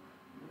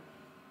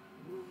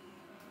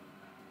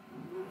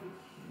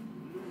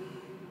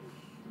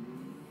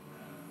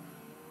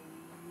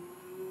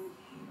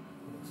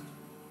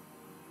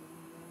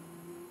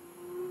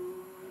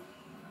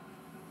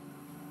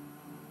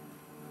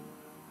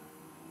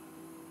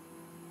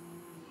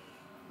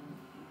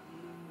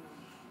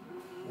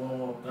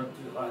 Whoa, don't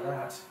do it like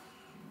that.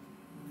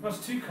 There's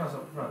two cars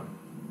up front.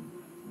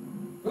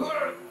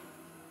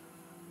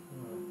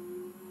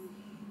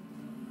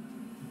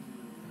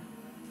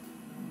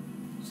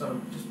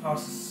 So, just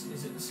past,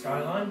 is it the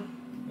skyline?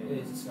 It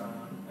is the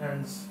skyline.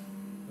 And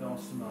the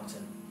Aston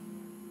Martin.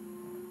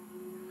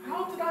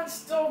 How did I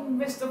still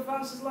miss the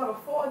fastest lap? I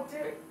thought I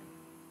did it.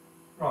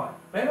 Right,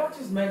 maybe I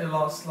just made a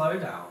lot of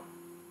slowdown.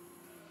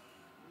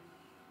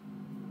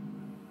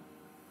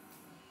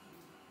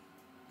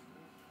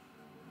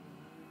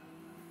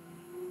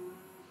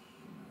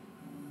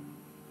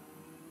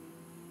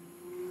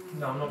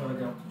 No, I'm not going to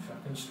go off the track.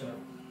 I'm just going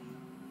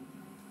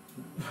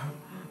to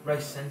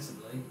race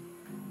sensibly.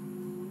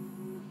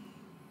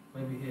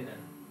 Maybe here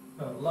then.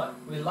 Oh,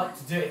 we like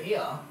to do it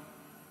here.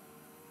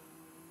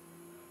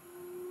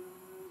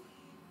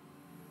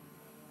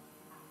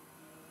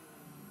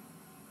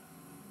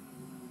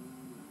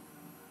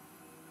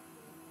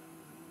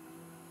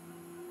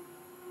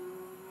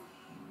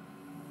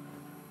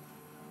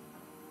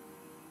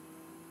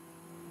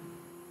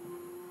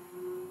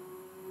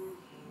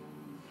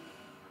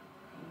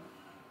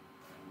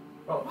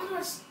 Well, why do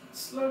I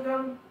slow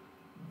down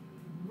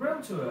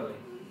real too early?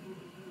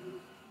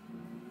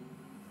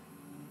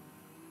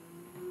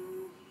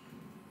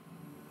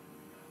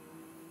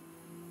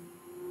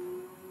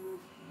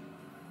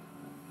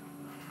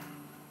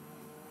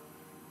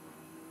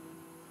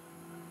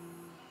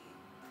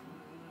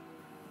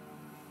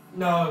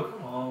 No,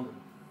 come on.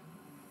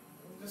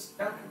 Just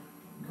that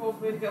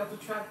caused me to get off the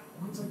track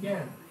once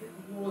again. Hit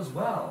the wall as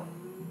well.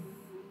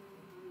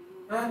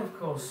 And of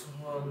course,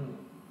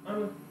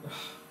 I'm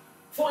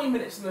 40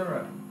 minutes in a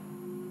row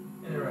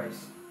in a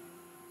race.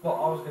 What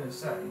I was going to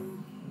say,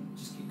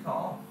 just get cut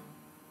off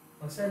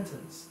my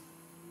sentence.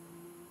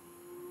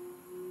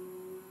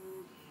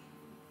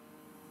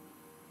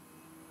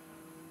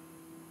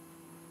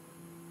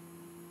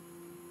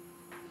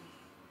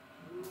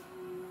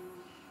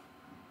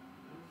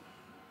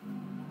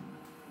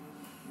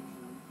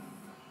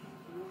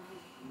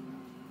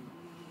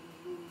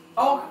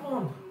 Oh, come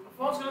on. I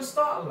thought I was going to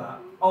start a lap.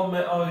 Oh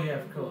yeah,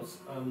 of course.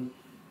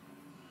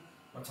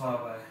 My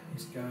tyre wear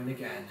is going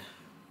again.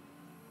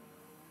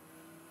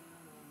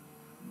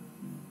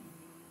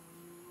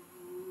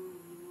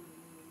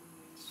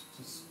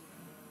 Just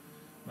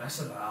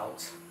mess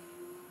about.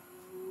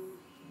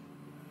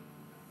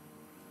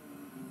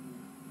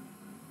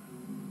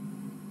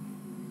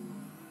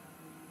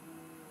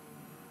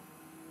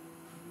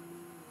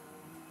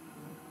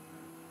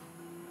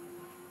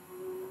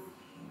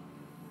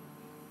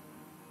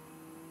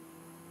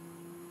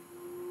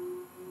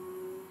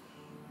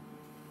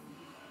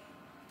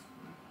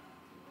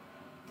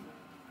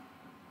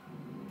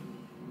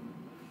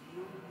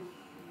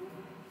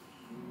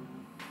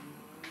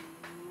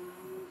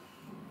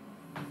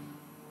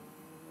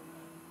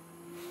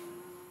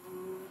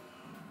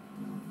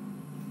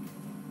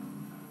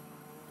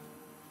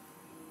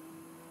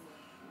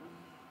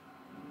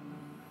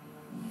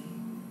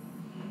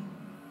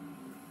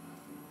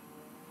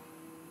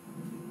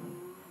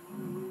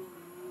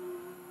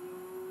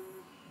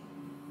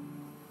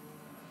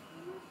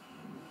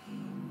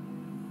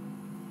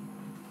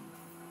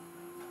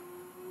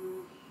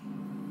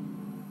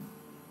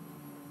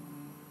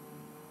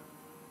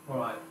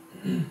 Alright.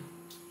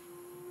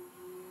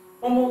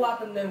 One more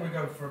lap and then we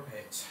go for a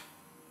pit.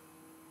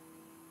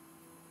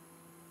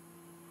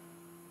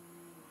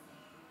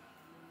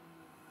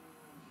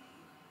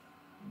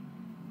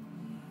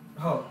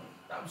 Oh,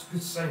 that was a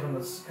good save on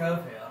the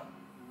curve here.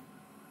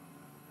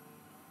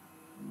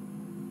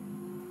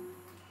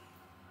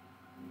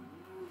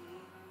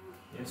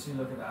 Yeah, see,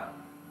 look at that.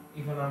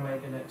 Even when I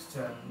make a next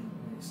turn,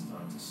 it's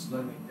starting to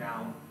slow me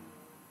down.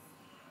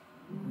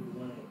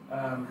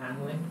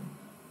 Handling.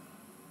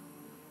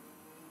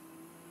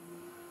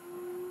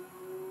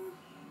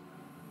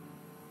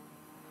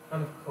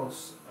 And of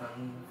course, I've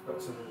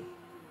got to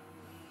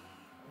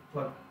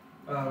plug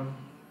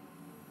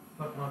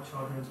my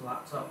charger into the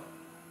laptop.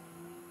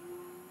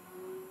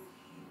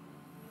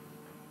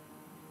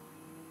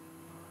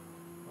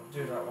 I'll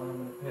do that when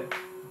I'm in a pit.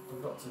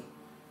 I've got to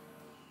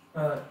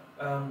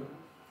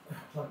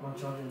plug my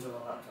charger into the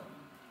laptop.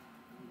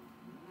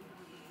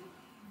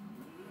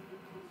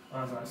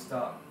 As I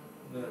start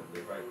the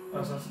recording,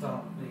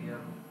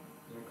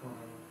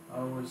 I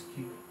always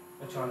keep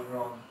the charger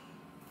on.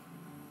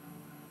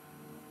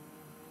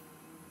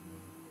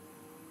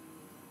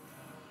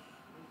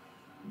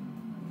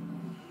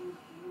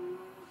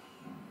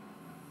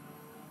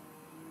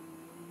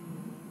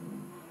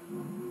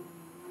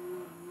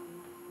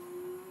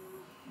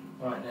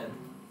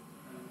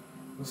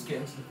 Let's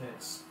get into the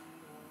pits.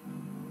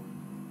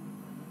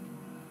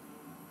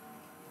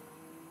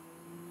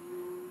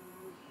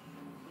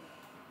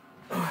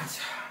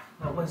 Alright,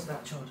 now where's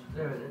that charger?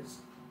 There it is.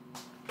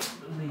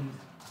 The lead.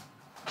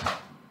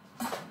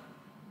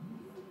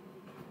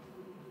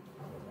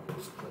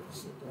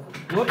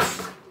 Whoops!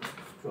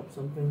 Just dropped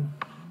something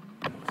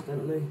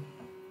accidentally.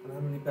 And how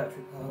many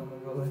battery power have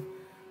I got left?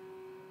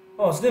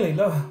 Oh, it's nearly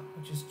low.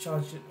 I just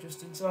charged it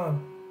just in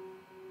time.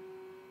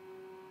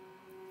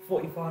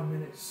 45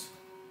 minutes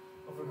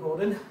of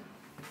recording.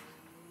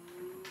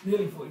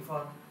 Nearly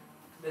 45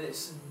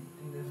 minutes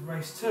in this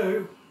race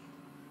 2.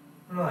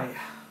 Right.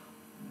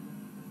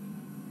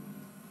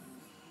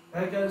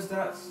 There goes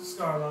that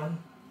Skyline.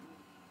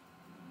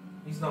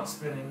 He's not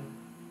spinning.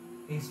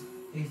 He's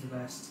the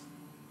best.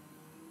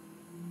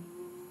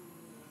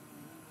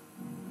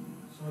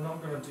 So we're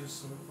not going to do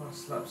some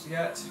fast laps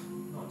yet.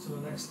 Not until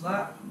the next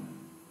lap.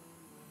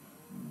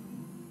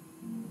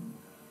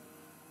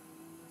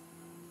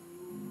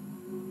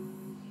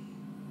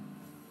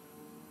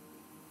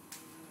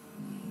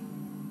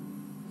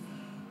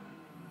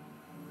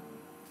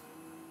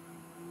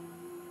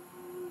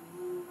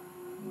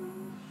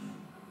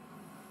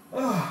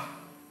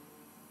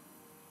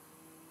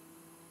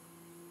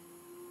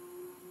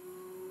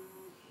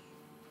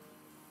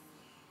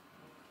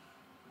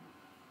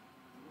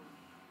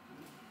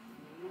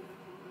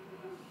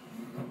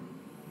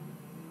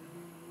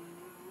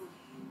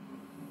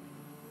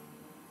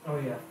 Oh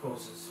yeah, of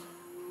course it's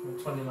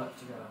 20 laps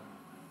to go.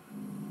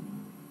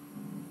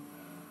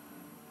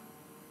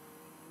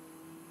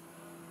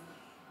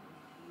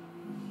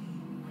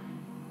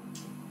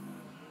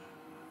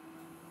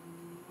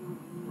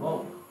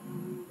 Whoa,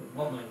 bit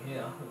wobbling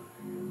here.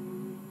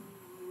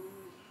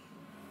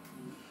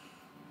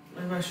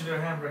 Maybe I should do a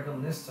handbrake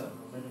on this turn,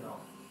 or maybe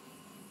not.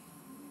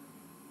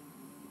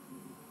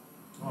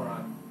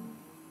 Alright,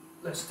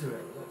 let's do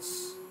it.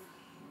 Let's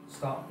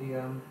start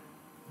the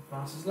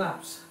fastest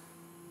laps.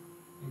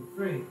 In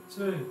 3,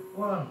 2,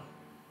 1.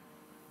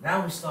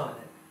 Now we're starting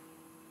it.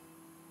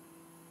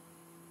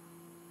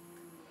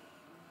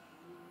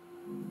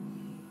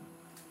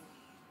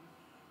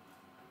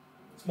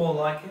 It's more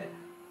like it.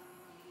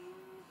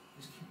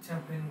 Just keep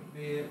tapping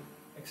the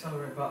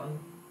accelerate button.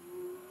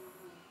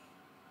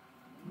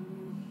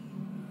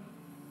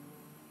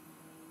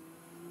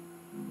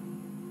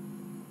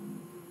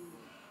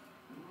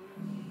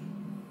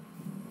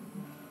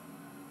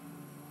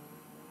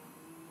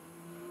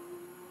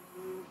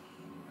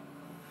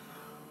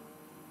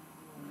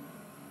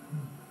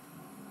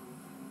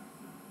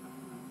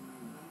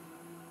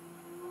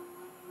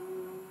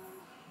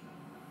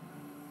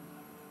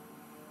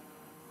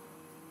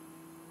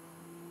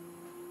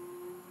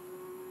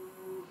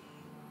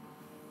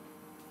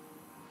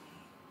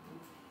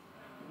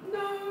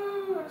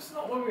 That's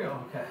not where we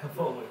are. Okay, I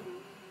thought we were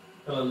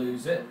going to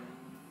lose it,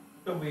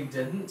 but we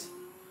didn't.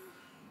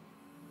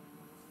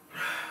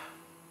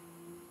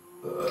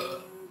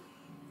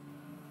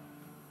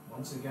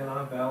 Once again,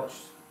 I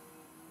belched.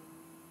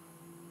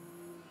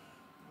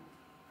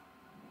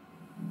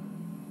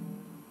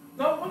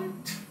 No, what did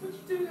you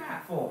do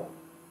that for?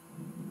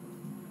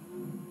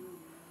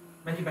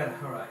 Make it better,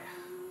 alright.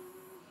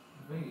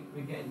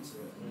 We get into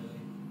it, really.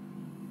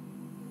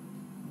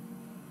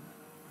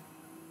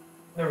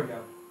 There we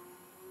go.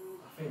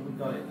 I think we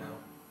got it now.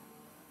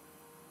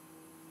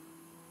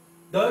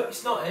 No,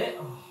 it's not it.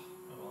 Oh,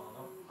 come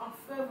on, I'm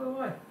further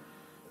away.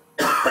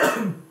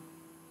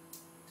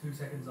 2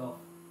 seconds off.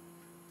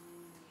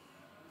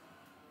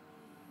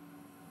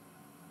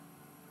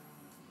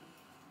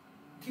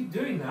 Keep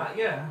doing that,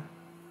 yeah.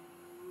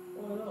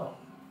 Why not?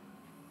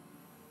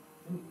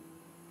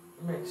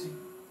 It makes you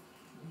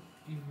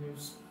give you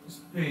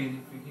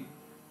speed if you keep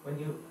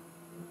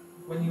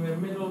when you're in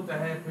the middle of the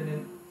hairpin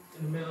in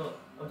the middle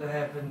of the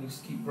hairpin, you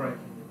just keep braking,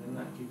 and then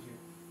that gives you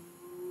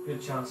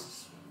good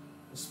chances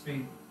of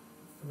speed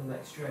for the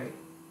next straight.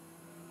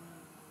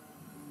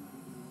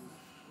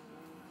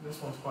 This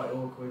one's quite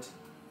awkward.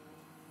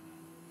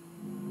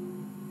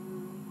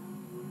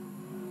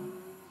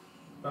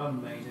 But I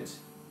made it.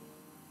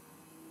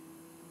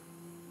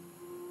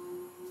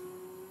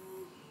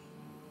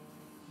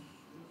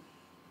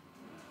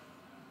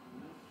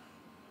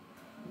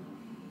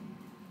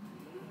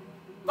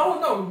 Oh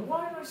no,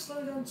 why did I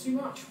slow down too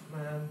much,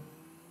 man?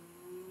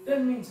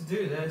 Didn't mean to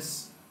do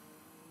this.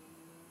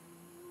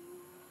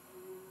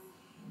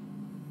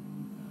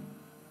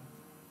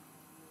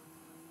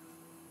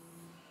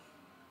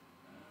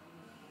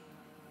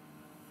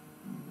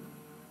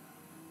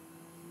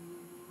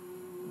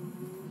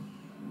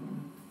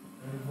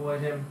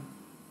 Avoid him.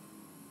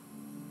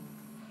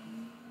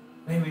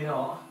 Maybe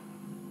not.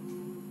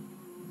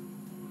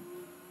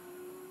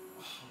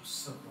 Oh,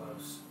 so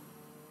close.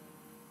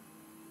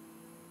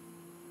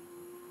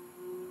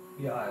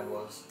 Yeah, I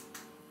was.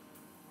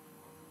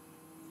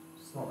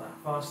 It's not that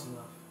fast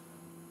enough.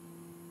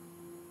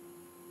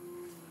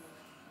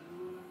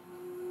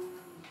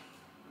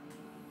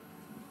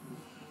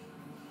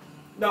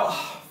 No,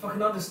 fucking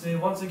understeer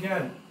once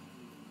again.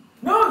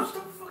 No,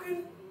 stop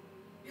fucking.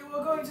 You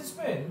were going to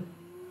spin.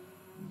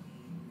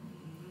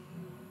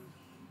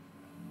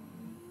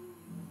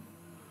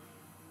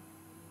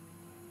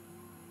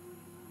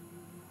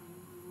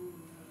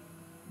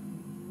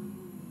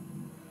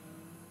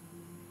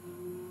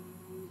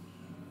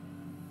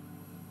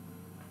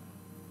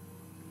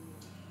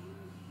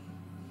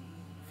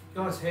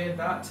 you guys hear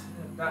that?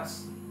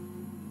 That's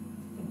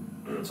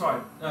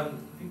sorry.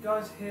 If you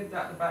guys hear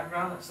that in the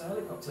background, that's a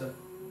helicopter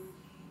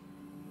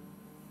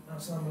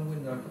outside my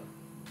window.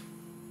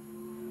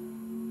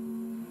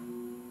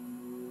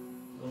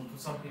 Well, for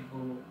some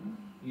people,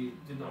 you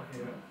did not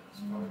hear it. It's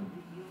fine.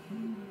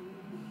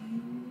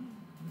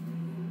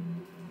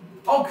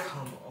 Oh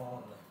come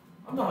on!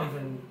 I'm not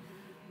even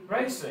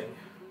racing.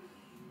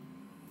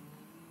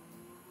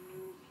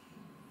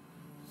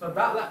 So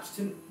that lap's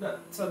tin. That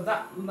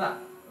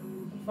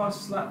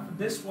fastest lap for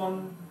this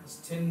one has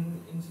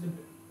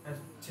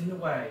tinned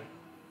away.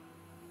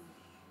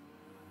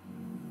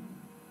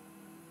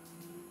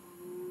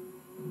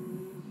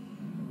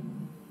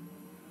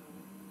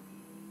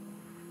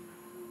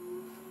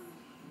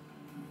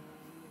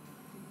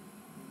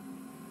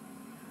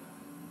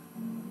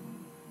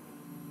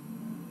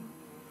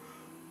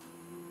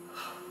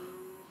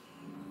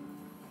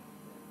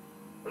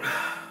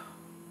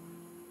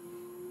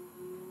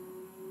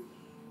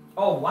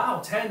 Oh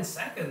wow, 10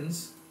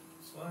 seconds?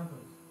 That's what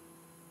happened.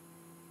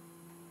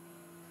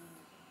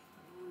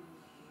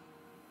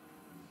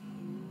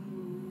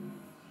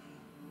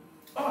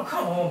 Oh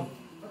come on!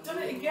 I've done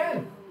it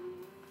again!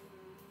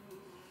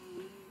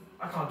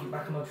 I can't get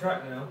back on the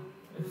track now.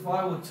 If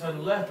I would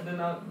turn left, then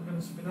I'm going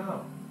to spin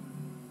out.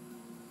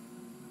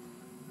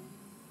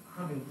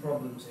 I'm having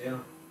problems here.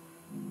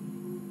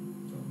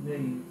 Of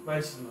me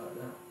racing like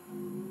that.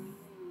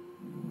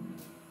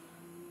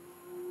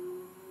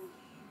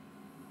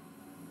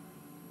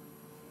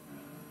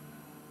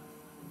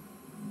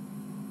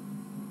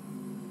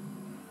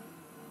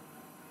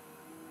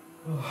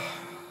 Oh.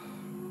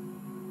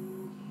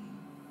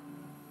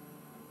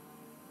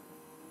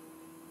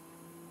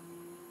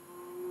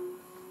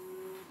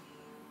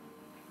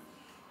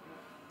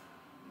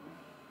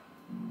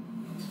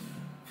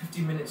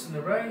 50 minutes in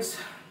the race.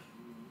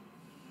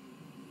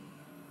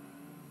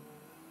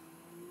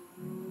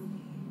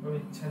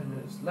 Only 10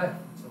 minutes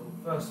left until the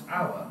first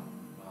hour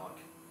mark.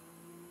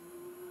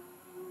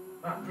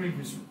 That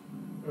previous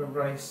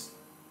race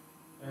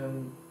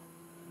in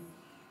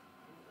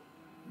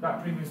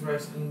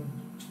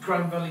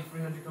Grand Valley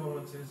 300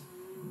 kilometers,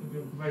 we've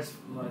been raced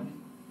for like,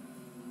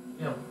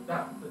 you know,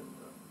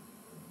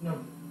 no,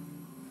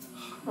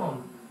 come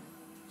on,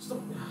 stop.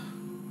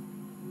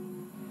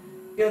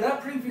 Yeah,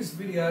 that previous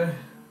video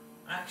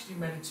actually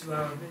made a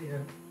 2-hour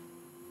video,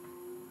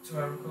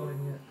 2-hour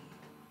recording. Yeah.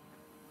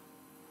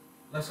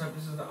 Let's hope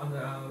this is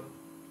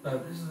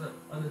this is an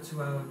under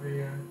 2-hour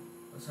video.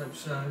 Let's hope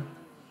so.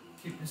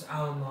 Keep this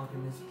hour mark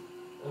in this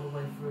all the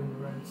way through in the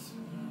race.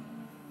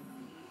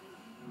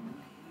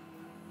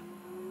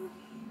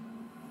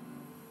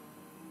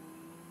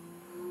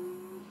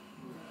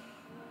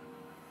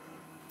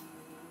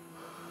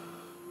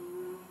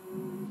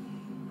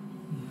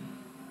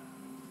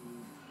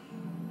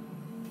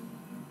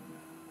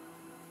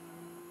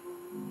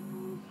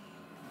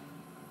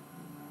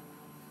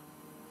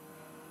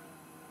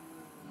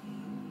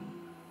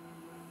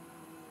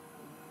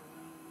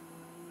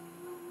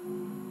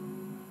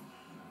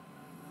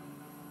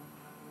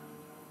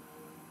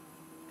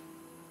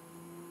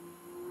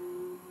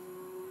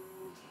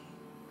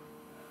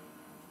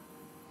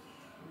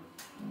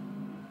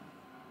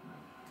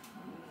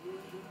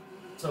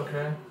 It's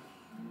okay.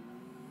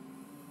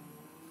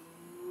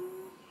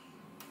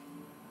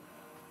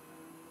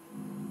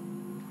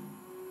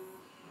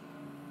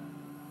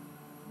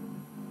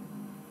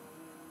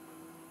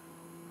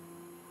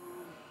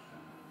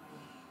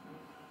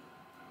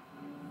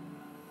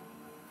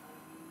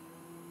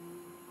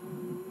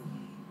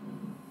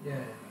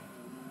 Yeah.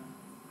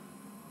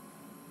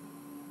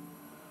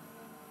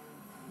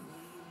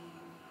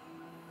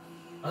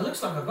 It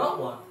looks like I got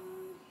one.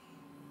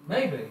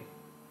 Maybe.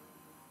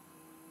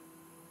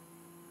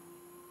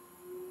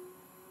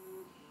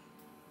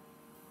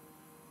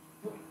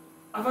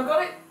 Have I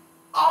got it?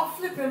 Oh,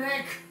 flippin'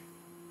 heck!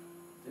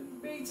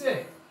 Didn't beat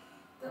it.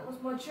 That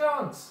was my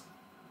chance.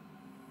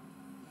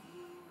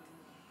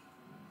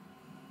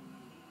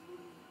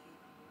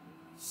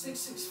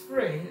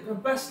 .663. The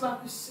best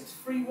lap is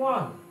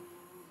 6:31.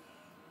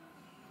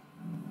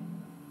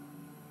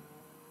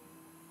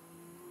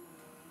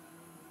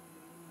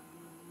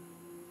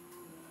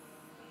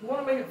 You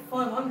want to make it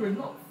 500,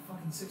 not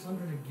fucking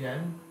 600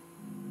 again.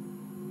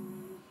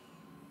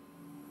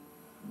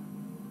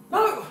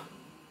 No!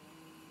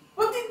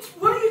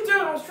 What are you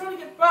doing? I was trying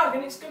to get back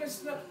and it's gonna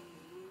snap.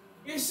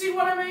 You see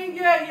what I mean?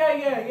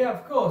 Yeah,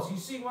 of course. You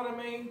see what I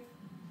mean?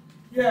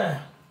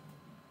 Yeah.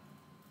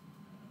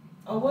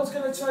 I was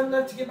going to turn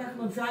left to get back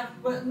on the track,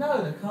 but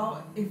no, the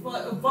car, if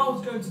I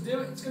was going to do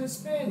it, it's going to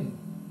spin.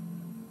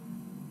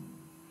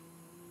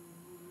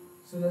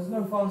 So there's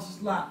no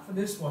fastest lap for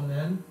this one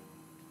then.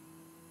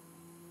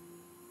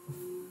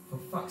 For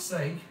fuck's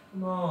sake,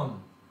 come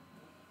on.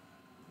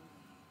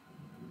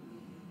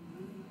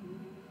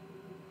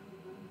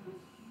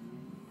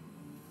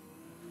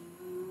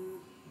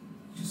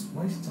 Just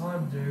waste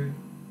time, dude.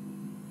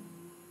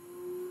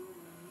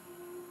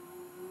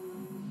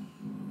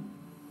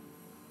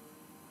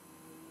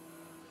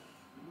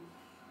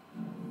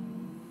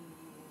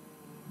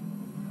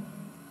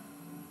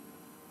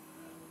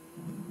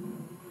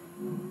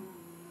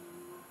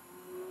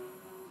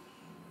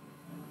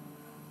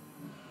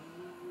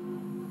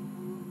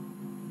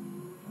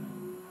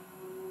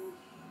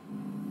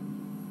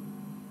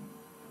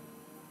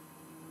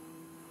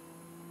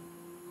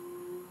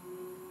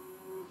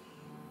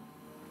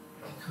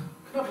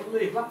 can't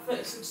believe lap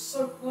 36 is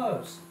so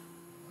close.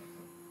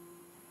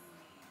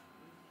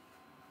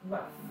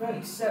 Lap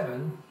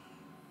 37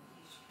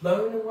 is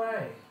blown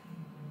away.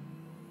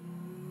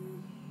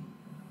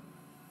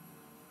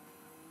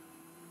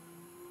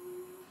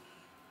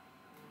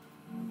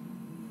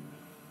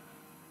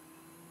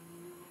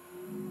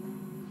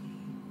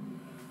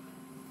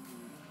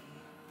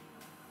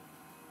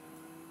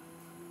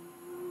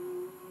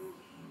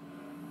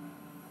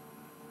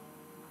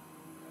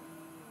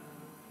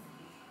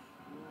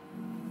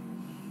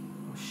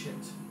 Oh shit.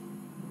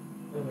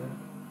 There we are.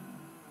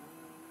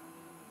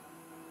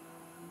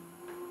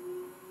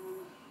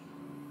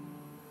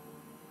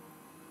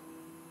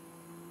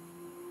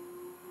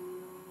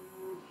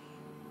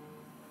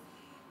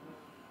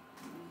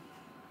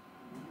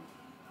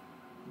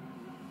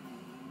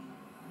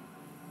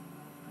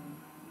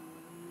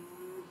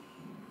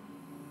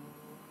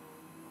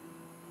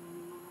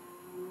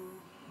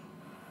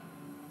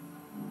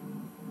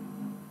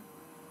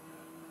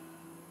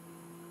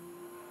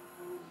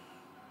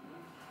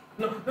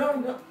 No, no,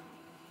 no.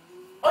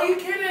 Are you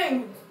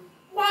kidding?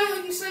 Why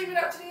are you saving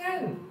that to the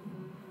end?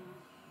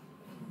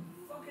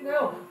 Fucking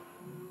hell.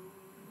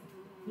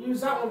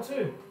 Use that one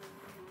too.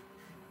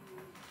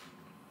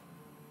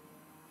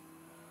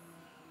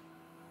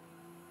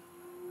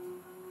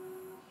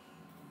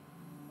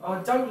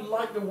 I don't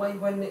like the way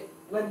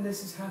when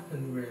this has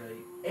happened, really.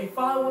 If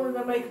I wanted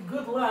to make a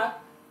good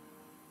lap,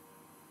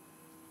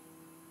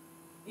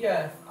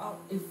 yeah,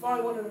 if I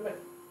wanted to make,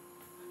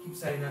 I keep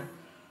saying that,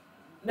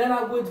 then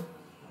I would,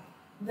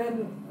 then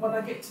when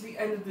I get to the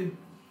end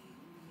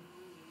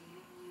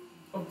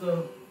of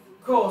the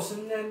course,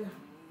 and then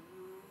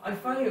I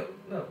failed,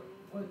 no,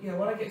 well, yeah,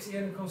 when I get to the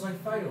end of the course, I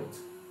failed.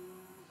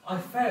 I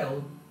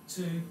failed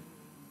to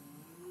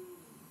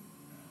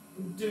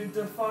do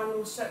the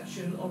final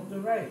section of the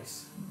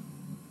race.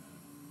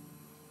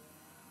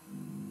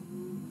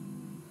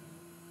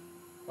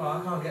 Well,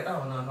 I can't get that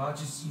one now. I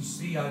just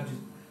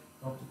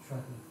off the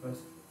track in the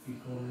first few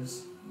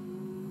corners.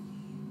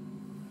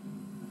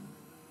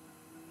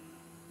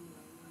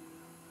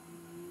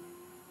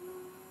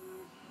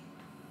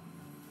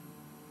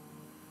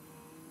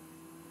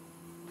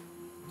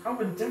 I'm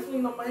definitely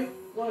not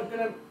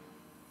gonna.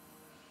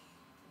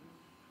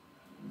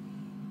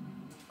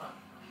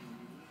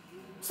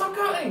 Stop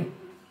cutting!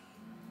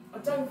 I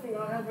don't think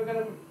I'm ever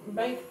gonna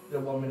make the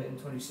 1 minute and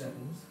 20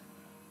 seconds.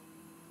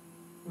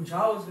 Which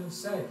I was gonna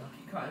say, I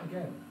keep cutting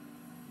again.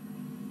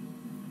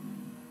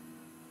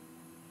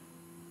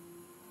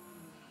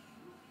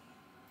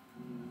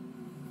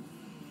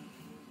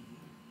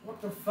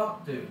 What the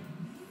fuck, dude?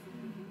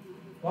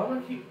 Why do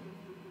I keep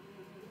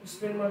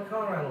spinning my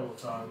car around all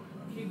the time?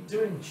 I keep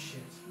doing this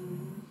shit.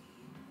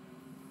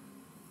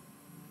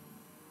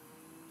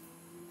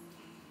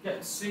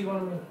 Get to see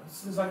as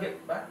soon as I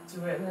get back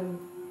to it, and then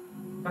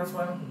that's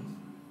what happens.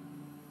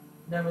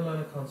 Never learn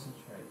to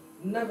concentrate.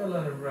 Never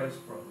learn to race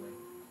properly.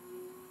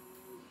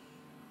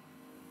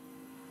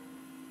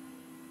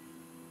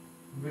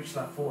 We've reached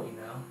like 40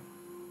 now.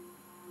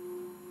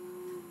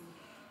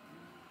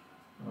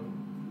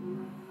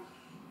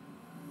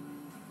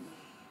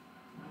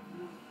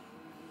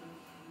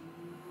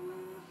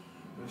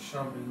 The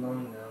sharply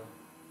line now.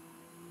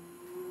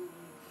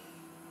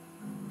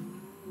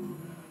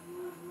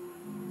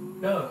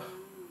 No.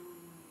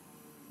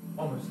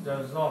 Almost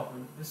dozed off.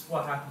 This is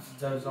what happens to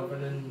doze off,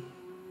 and then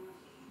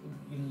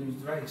you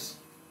lose the race.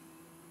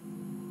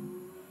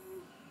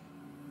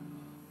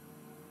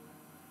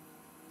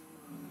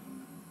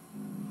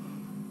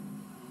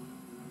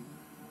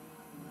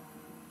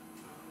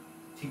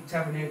 Keep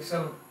tapping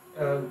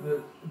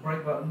the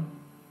brake button.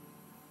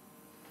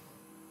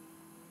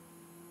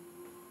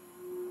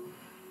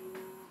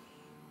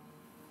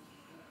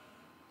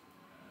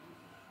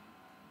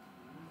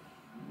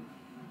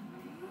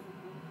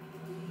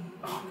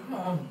 Oh, come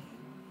on.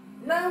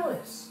 Nail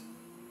this.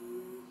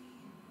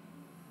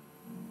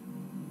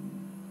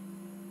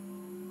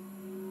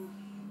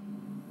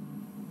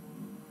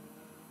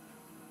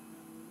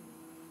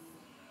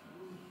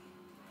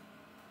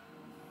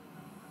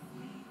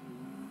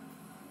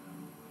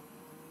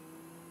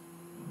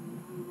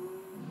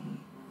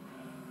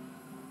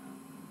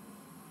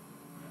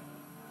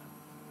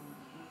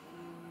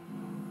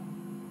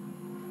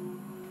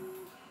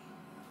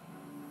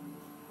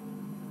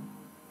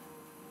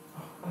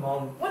 Come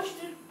on, what did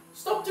you do?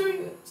 Stop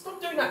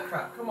doing that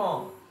crap, come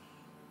on.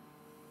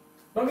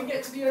 When we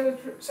get to the end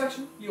of the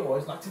section, you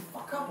always like to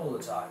fuck up all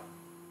the time.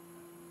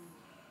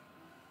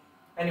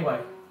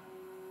 Anyway,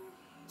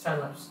 10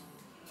 laps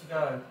to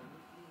go.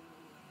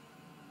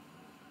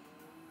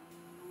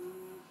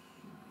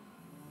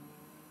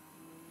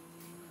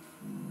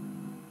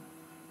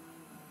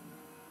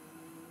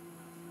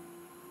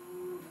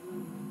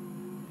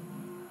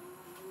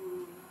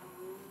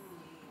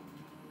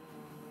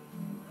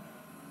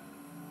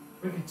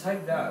 We could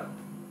take that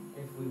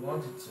if we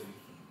wanted to.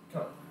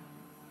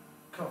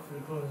 Cut through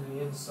the corners on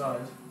the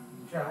inside.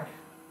 Jack.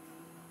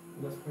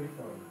 That's pretty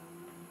fun.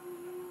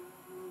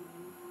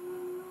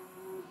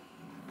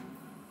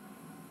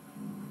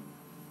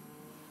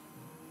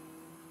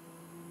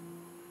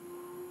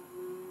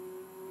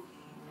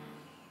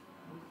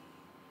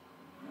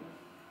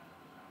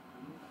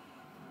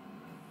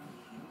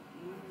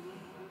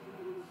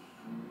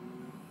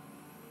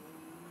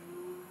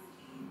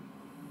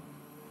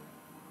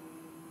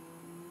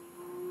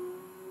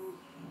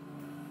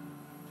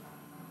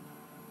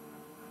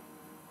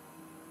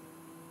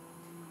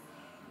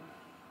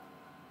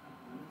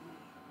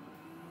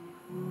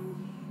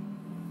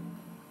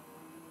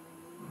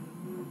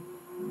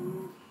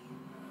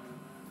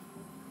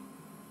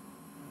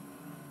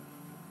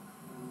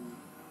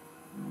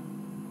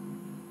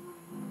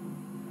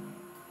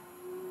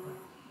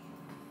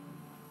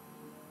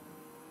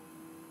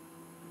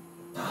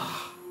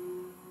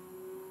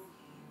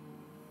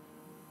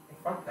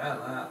 fuck that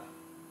lap.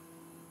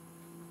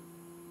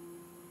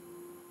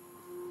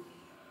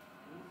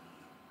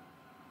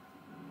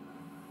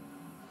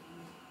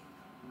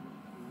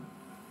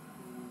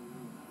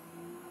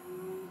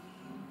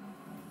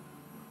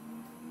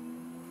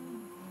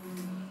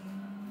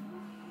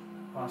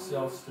 Past the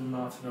Aston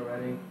Martin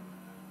already.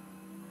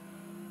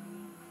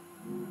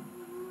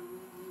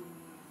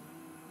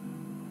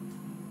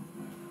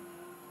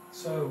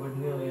 So we're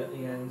nearly at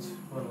the end,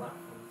 one lap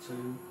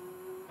 42.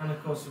 And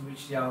of course we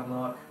reached the hour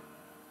mark.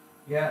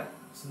 Yeah,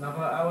 it's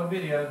another hour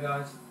video,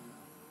 guys.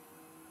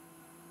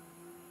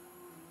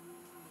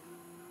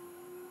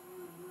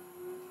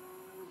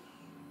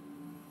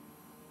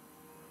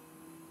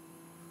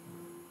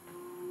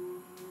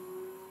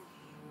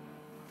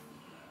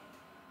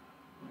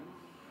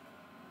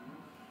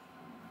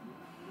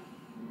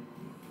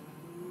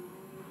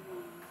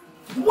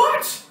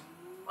 What?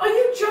 Are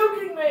you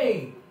joking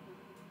me?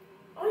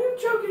 Are you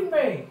joking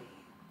me?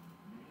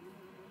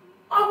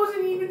 I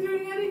wasn't even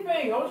doing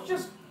anything. I was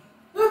just...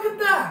 Look at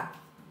that.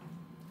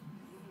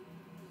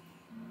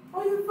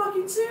 Are you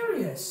fucking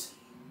serious?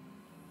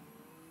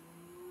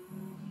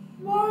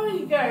 Why,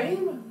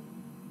 game?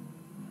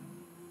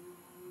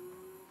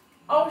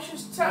 I was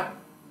just tap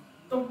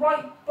the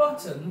right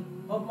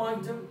button of my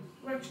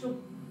directional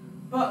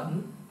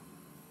button.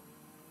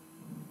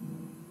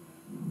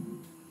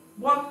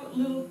 One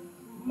little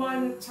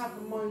minor tap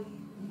of my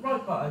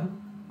right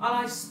button and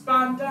I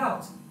spammed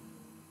out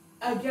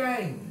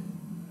again.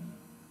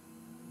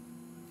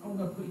 I'm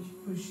going to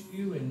push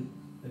you in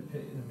the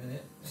pit in a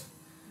minute.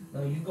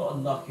 No, you got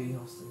unlucky,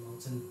 Aston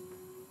Martin.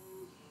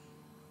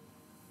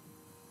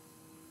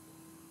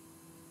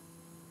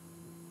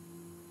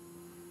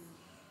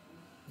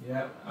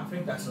 Yeah, I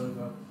think that's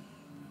over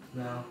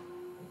now.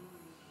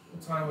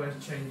 The tyre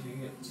is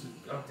changing it to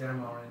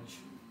goddamn orange.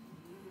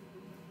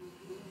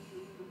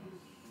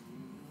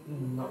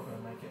 Not going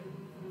to make it.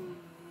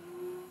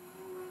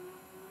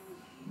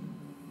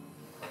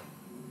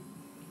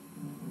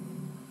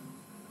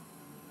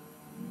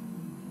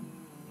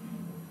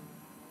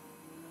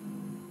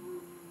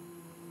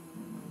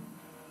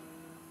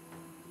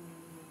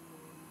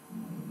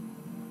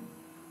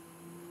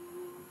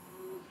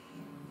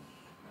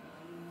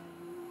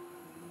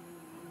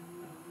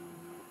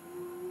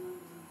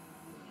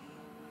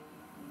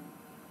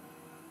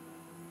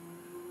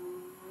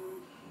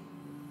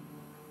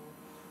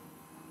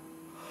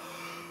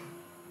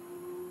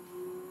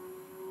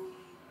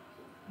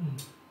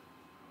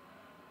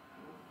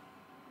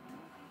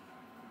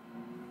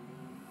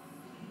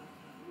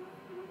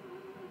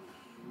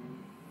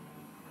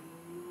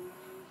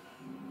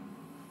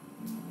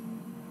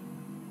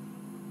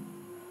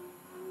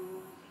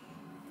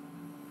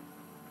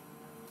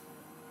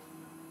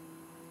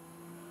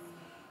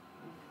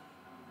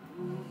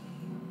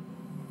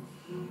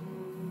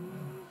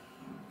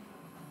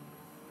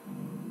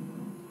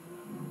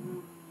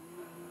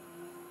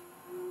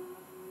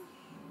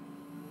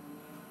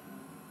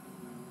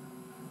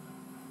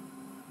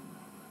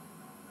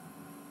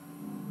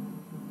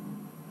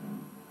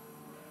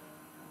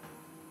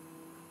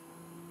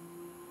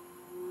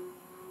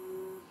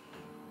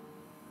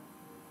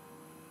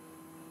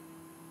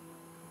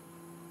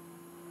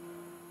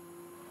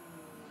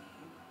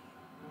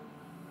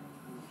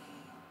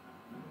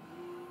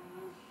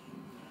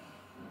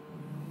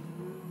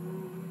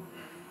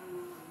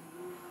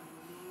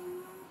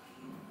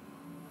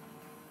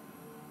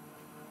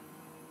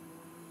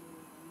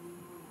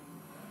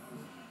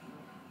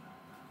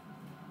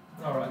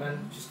 Alright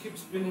then, just keep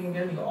spinning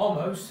again, you got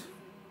almost.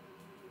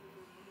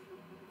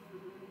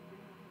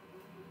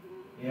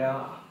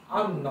 Yeah,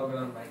 I'm not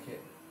gonna make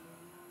it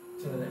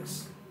to the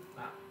next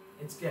lap.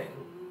 It's getting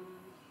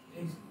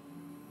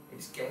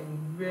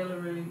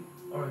really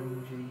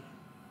orangey.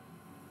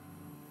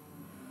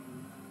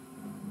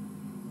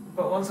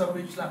 But once I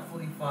reach lap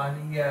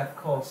 45, yeah, of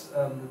course,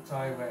 the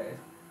tyre weight,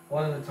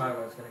 one of the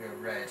tyre weights is gonna go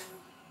red.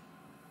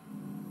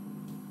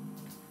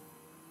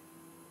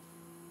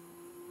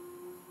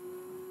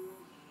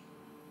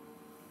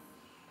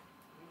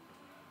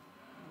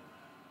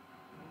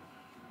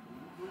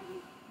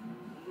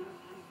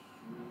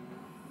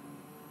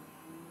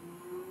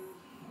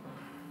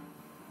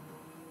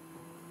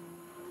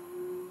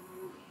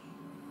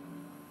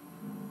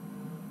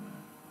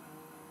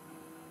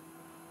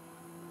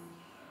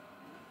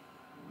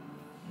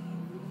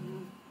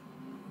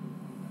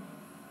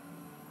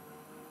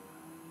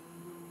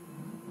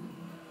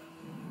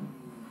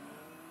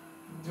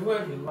 Do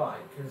whatever you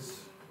like, because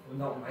we're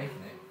not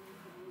making it.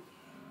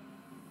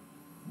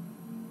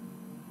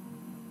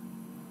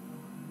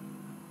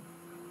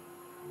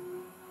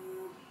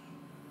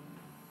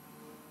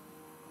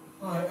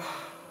 Right.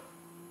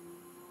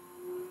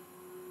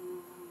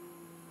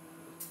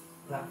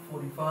 Lap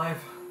 45.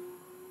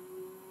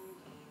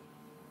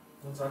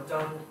 Once I've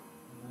done,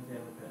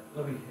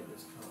 let me hit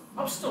this car.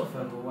 I'm still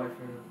further away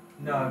from it.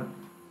 No.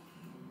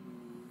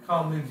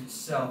 Car moves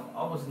itself.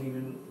 I wasn't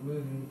even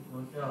moving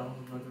my car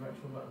with my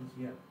directional buttons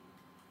yet.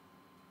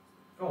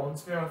 Go on,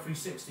 Spiro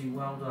 360,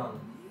 well done.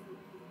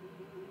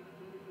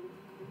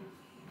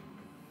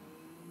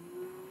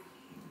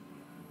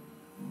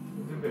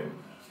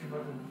 if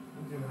I can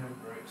do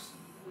handbrakes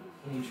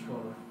in each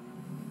corner.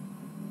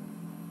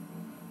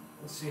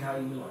 Let's see how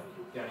you like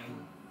it,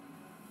 game.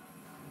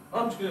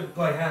 I'm just going to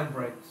play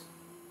handbrakes.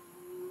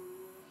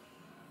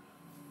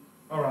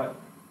 Alright.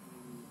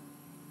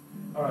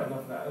 Alright, enough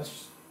of that.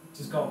 Let's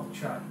just go off the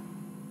track.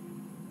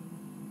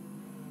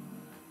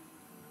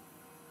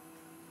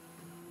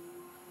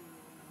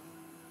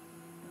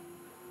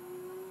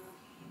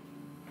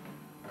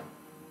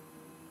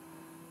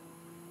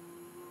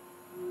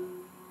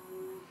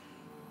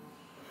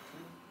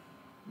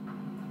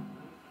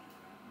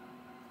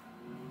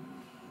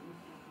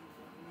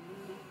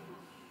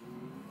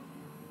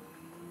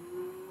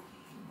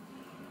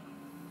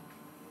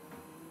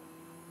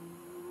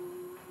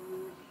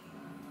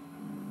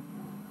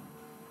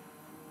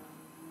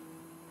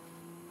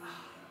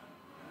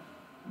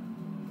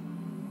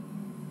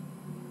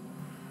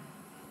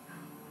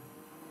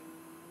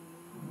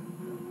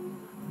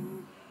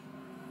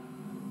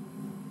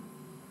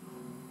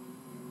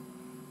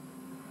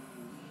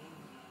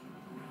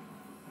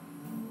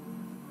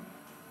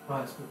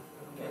 Right, so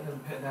I'm getting in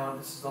the pit now.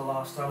 This is the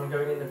last time I'm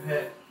going in the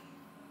pit.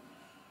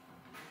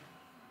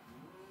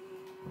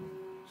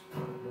 Just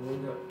put the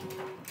window.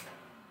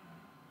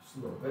 Just a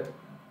little bit.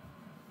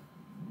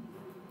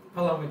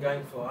 How long are we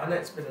going for? I know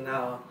it's been an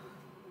hour.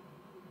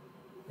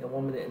 Yeah,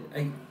 1 minute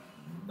and 8.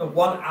 No,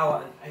 1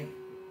 hour and 8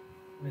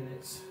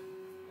 minutes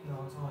in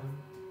our time.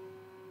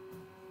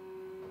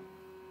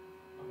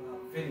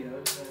 About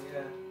video, so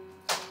yeah.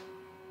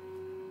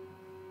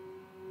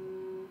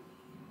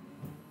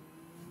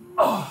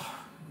 Oh,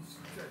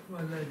 stretch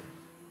my leg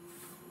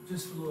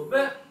just for a little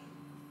bit.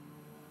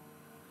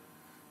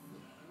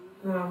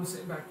 And I'm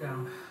sitting back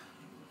down.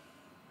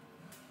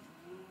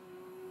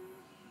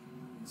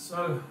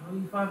 So,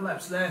 only 5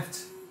 laps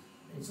left.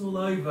 It's all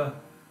over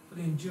for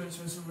the endurance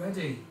race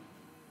already.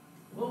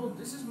 Well,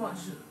 this is a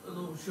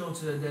little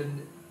shorter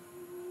than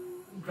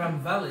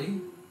Grand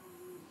Valley.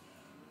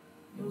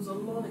 It was a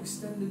long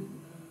extended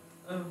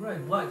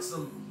road. Well, it's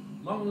a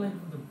long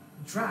length of the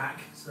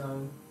track,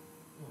 so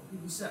what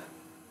people say.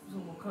 So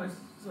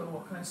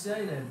what can I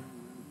say then?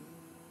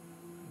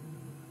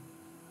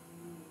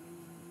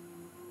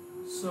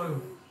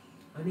 So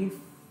I need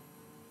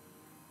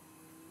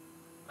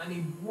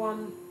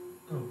 1,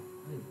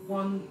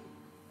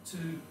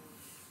 2,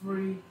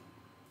 3.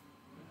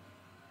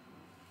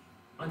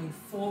 I need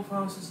 4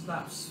 fastest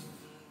laps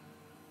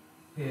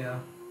here,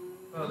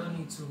 but I don't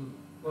need to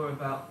worry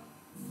about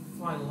the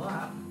final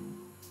lap.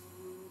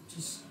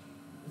 Just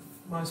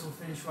might as well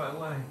finish right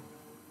away.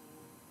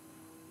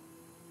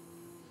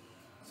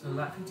 So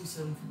lap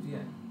 57,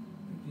 58,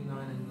 59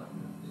 and lap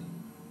 50.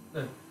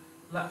 No,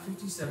 lap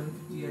 57,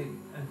 58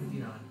 and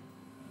 59.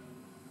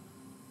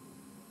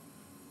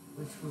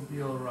 Which will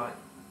be alright.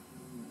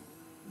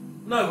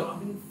 No, I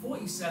mean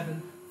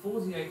 47,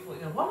 48,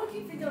 49. Why do I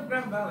keep thinking of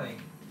Grand Valley?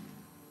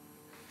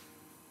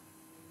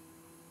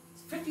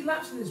 It's 50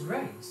 laps in this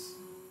race.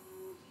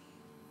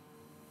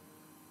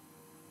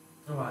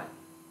 Alright.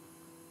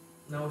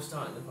 Now we're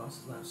starting the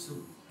fastest lap. So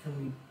can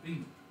we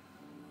beat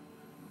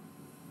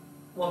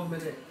 1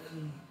 minute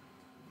and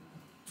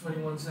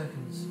 21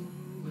 seconds?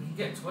 We can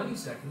get 20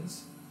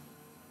 seconds.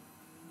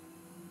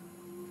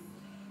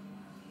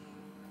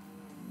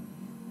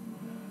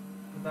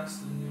 But that's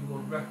the new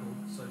world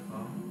record so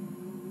far.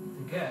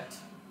 To get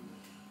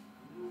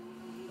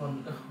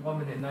 1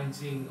 minute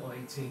 19 or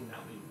 18, that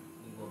would be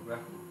the new world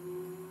record.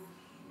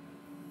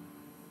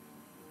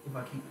 If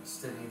I keep it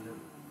steady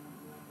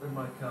in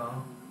my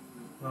car,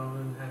 rather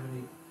than have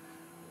any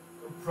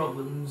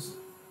problems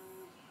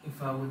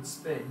if I would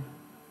spin.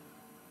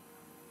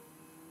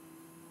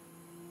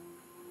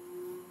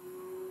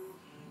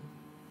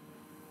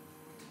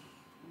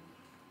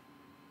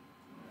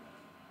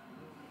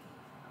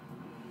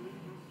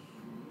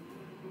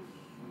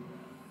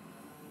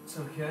 It's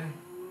okay.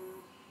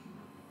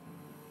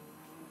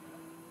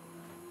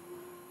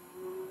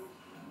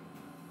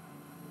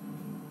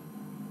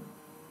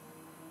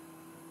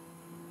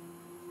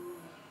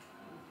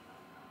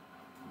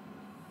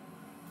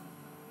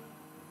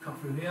 Come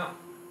through here.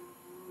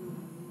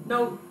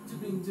 No,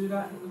 didn't do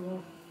that, hit the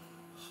wall.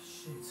 Oh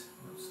shit,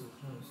 that was so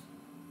close.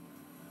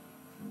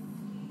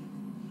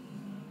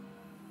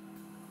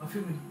 I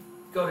think we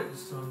got it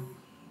this time.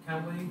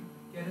 Can we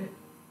get it?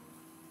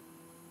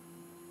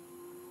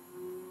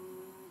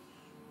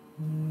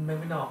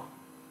 Maybe not.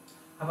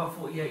 How about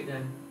 48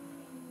 then?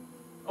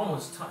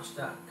 Almost touched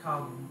that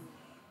carbon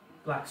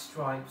black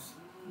stripes.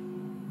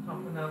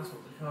 Can't pronounce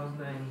what the car's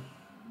name.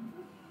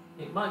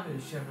 It might be a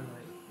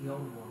Chevrolet, the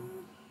old one.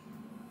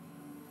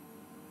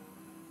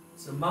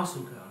 It's a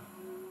muscle car.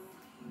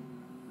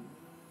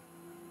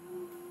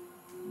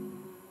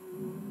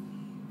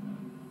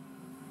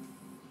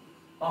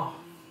 Oh,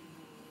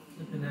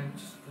 flipping egg,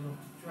 just get off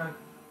the track.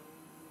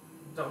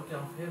 Don't get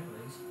off here,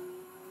 please.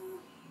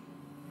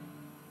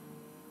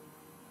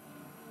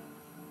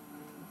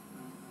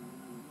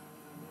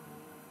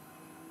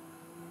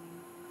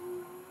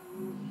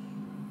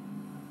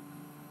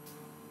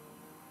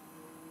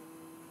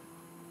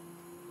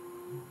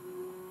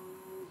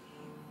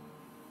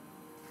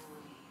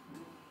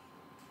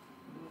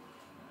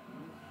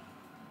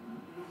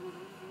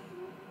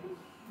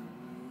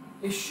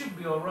 it should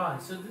be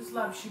alright. So this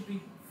lap should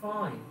be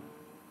fine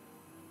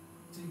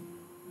to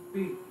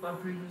beat my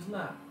previous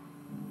lap.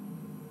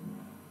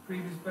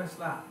 Previous best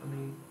lap, I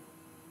mean.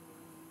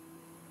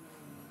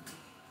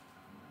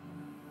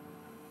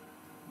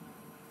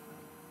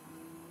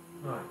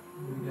 Right,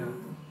 here we go.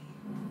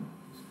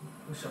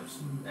 Push up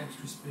some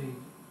extra speed.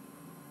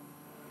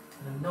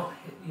 And then not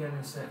hit the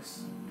NSX.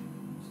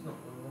 It's not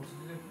what I want to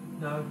do.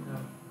 No, no.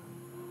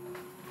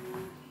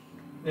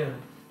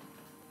 Really.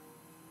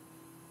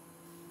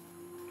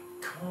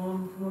 Come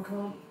on, come on, come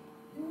on.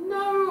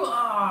 No!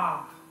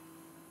 Ah!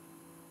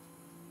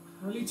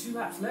 Only 2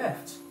 laps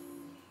left.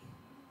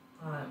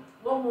 Alright,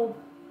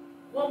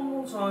 one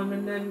more time,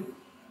 and then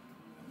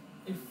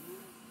if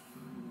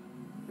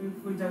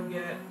we don't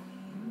get it,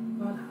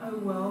 but oh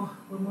well,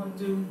 we might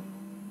do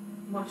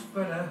much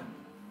better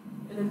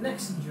in the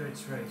next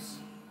endurance race.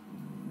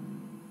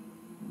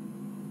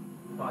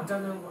 But I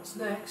don't know what's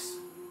next.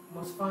 I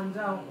must find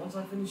out once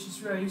I finish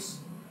this race.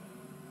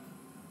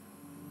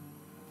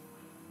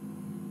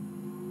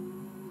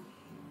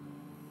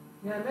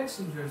 Yeah, next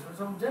endurance race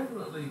I'll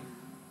definitely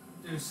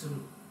do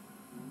some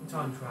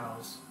time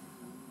trials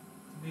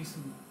to be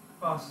some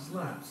fastest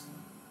laps.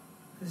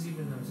 Because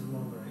even though it's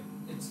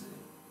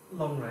a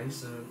long race,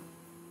 so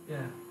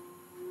yeah.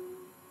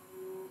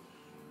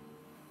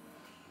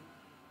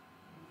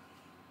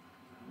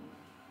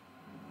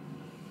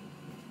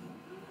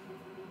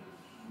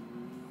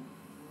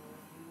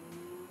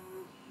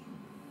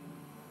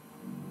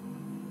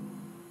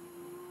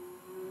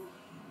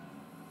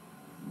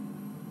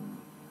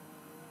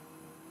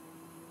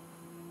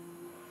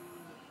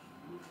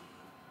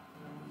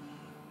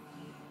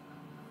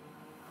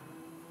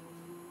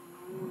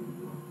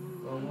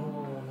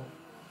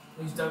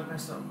 Please don't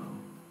mess up, Mum.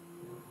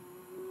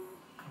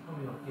 I'll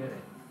probably not get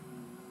it.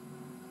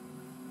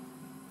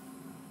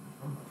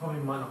 I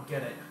probably might not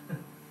get it.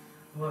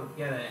 I won't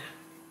get it.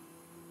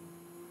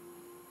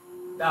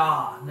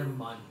 Ah, never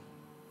mind.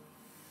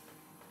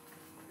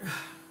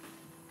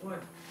 I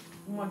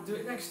might do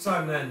it next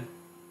time then.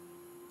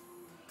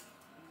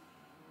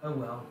 Oh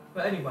well.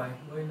 But anyway,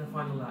 we're in the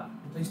final lap.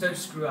 Please don't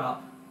screw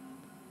up.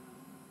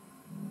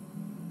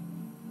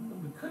 Well,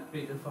 we could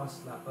beat the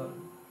fastest lap, but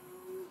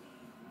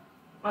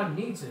I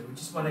need to. We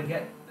just want to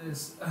get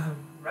this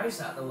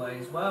race out of the way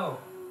as well.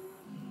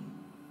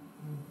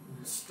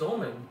 It's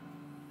storming.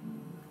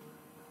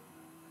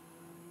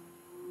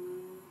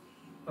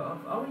 But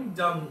I've already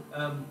done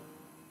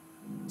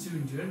 2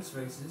 endurance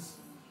races.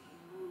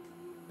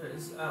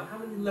 There's how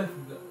many left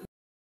we've got?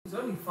 There's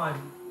only 5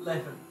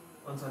 left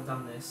once I've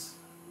done this.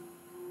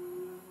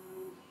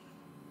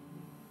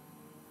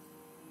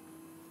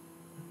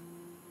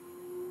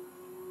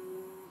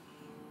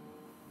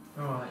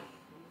 Alright.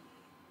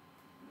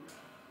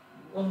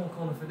 One more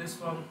corner for this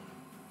one.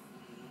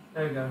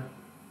 There we go.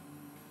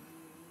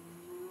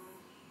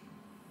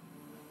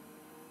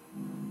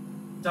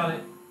 Done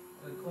it.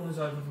 The corner's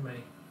over for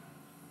me.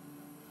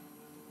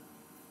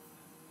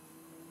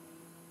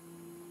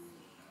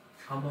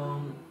 Come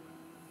on.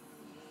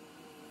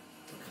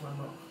 Climb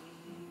up.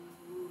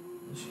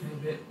 The chicane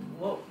bit.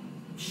 Whoa.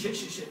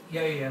 Shit.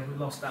 Yeah, we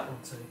lost that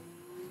one too.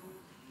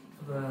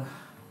 For the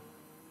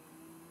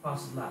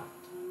fastest lap.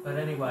 But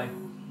anyway,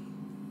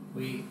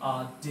 we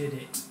did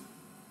it.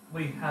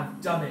 We have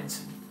done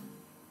it.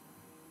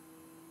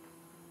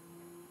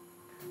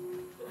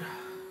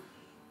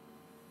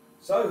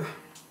 So,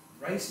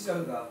 race is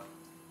over.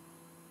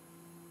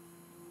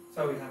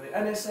 So we have the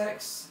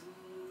NSX,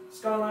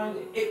 Skyline.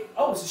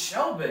 It's a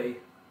Shelby,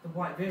 the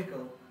white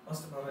vehicle.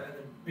 Must have it, and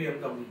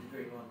then BMW, the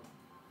green one.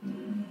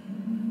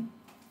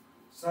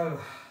 So,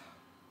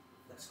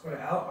 let's call it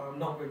out. I'm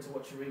not going to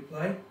watch a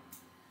replay.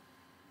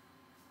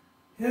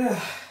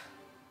 Yeah.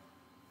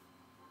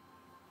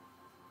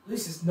 At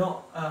least it's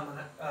not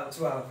a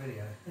 2-hour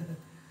video.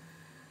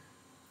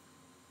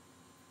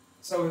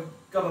 So we've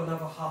got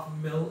another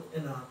 $500,000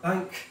 in our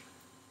bank.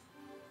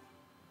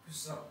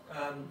 Push up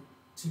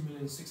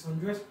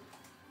 2,600,000.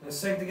 Let's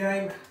save the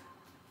game.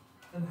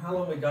 And how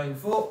long are we going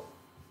for?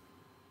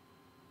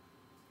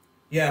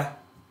 Yeah.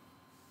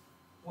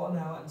 1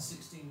 hour and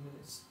 16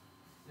 minutes.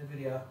 The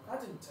video. That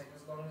didn't take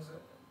as long as I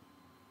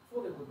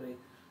thought it would be.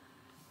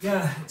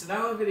 Yeah, it's an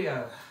hour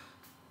video.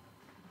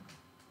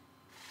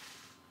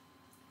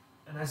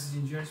 And as is the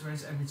endurance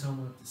race, every time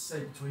we have to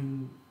save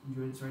between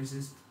endurance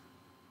races.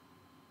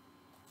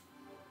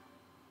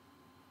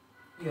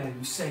 Yeah,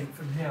 you save it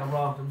from here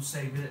rather than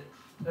saving it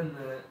in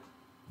the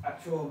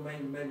actual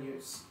main menu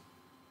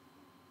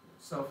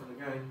itself of the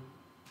game.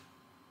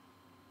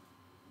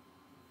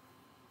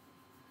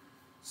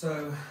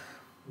 So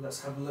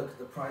let's have a look at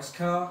the price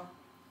car.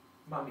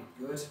 Might be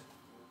good.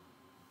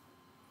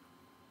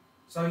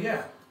 So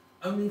yeah,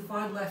 only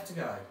 5 left to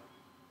go.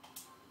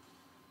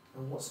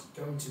 And what's it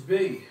going to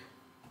be?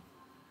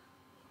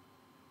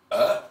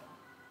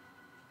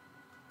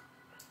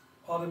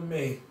 Pardon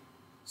me.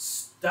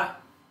 Stratos.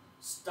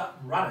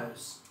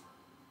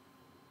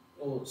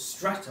 Or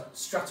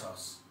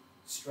Stratos.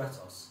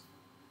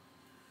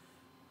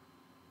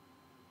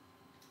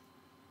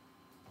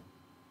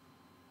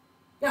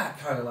 Yeah,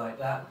 I kind of like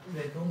that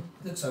vehicle.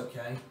 Looks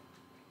okay.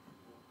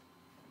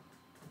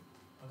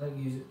 I don't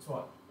use it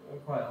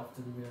quite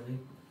often, really.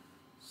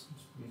 So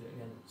let's read it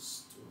again.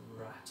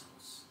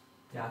 Stratos.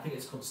 Yeah, I think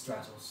it's called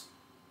Stratos.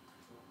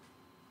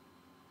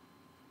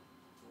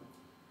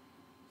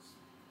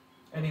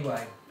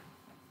 Anyway,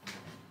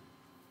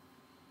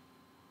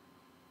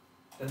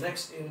 the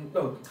next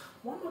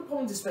why am I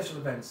calling this special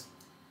events?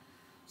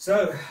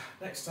 So,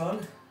 next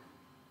time,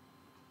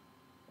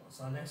 what's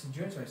our next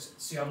endurance race?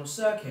 Seattle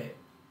Circuit,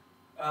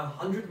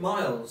 100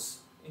 miles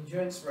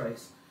endurance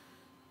race.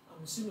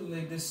 I'm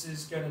assuming this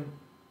is going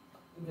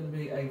to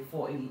be a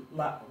 40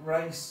 lap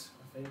race,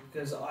 I think,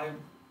 because I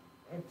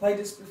played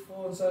this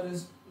before, and so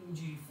does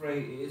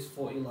G3. It is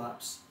 40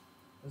 laps,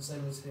 the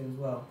same as here as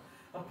well.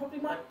 I probably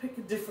might pick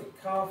a different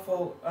car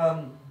for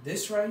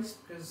this race,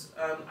 because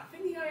I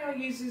think the AI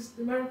uses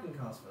the American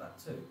cars for that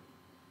too.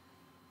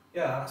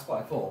 Yeah, that's what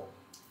I thought.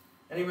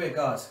 Anyway,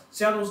 guys,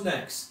 Seattle's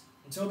next.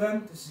 Until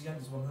then, this is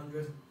Yanders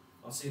 100.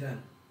 I'll see you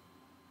then.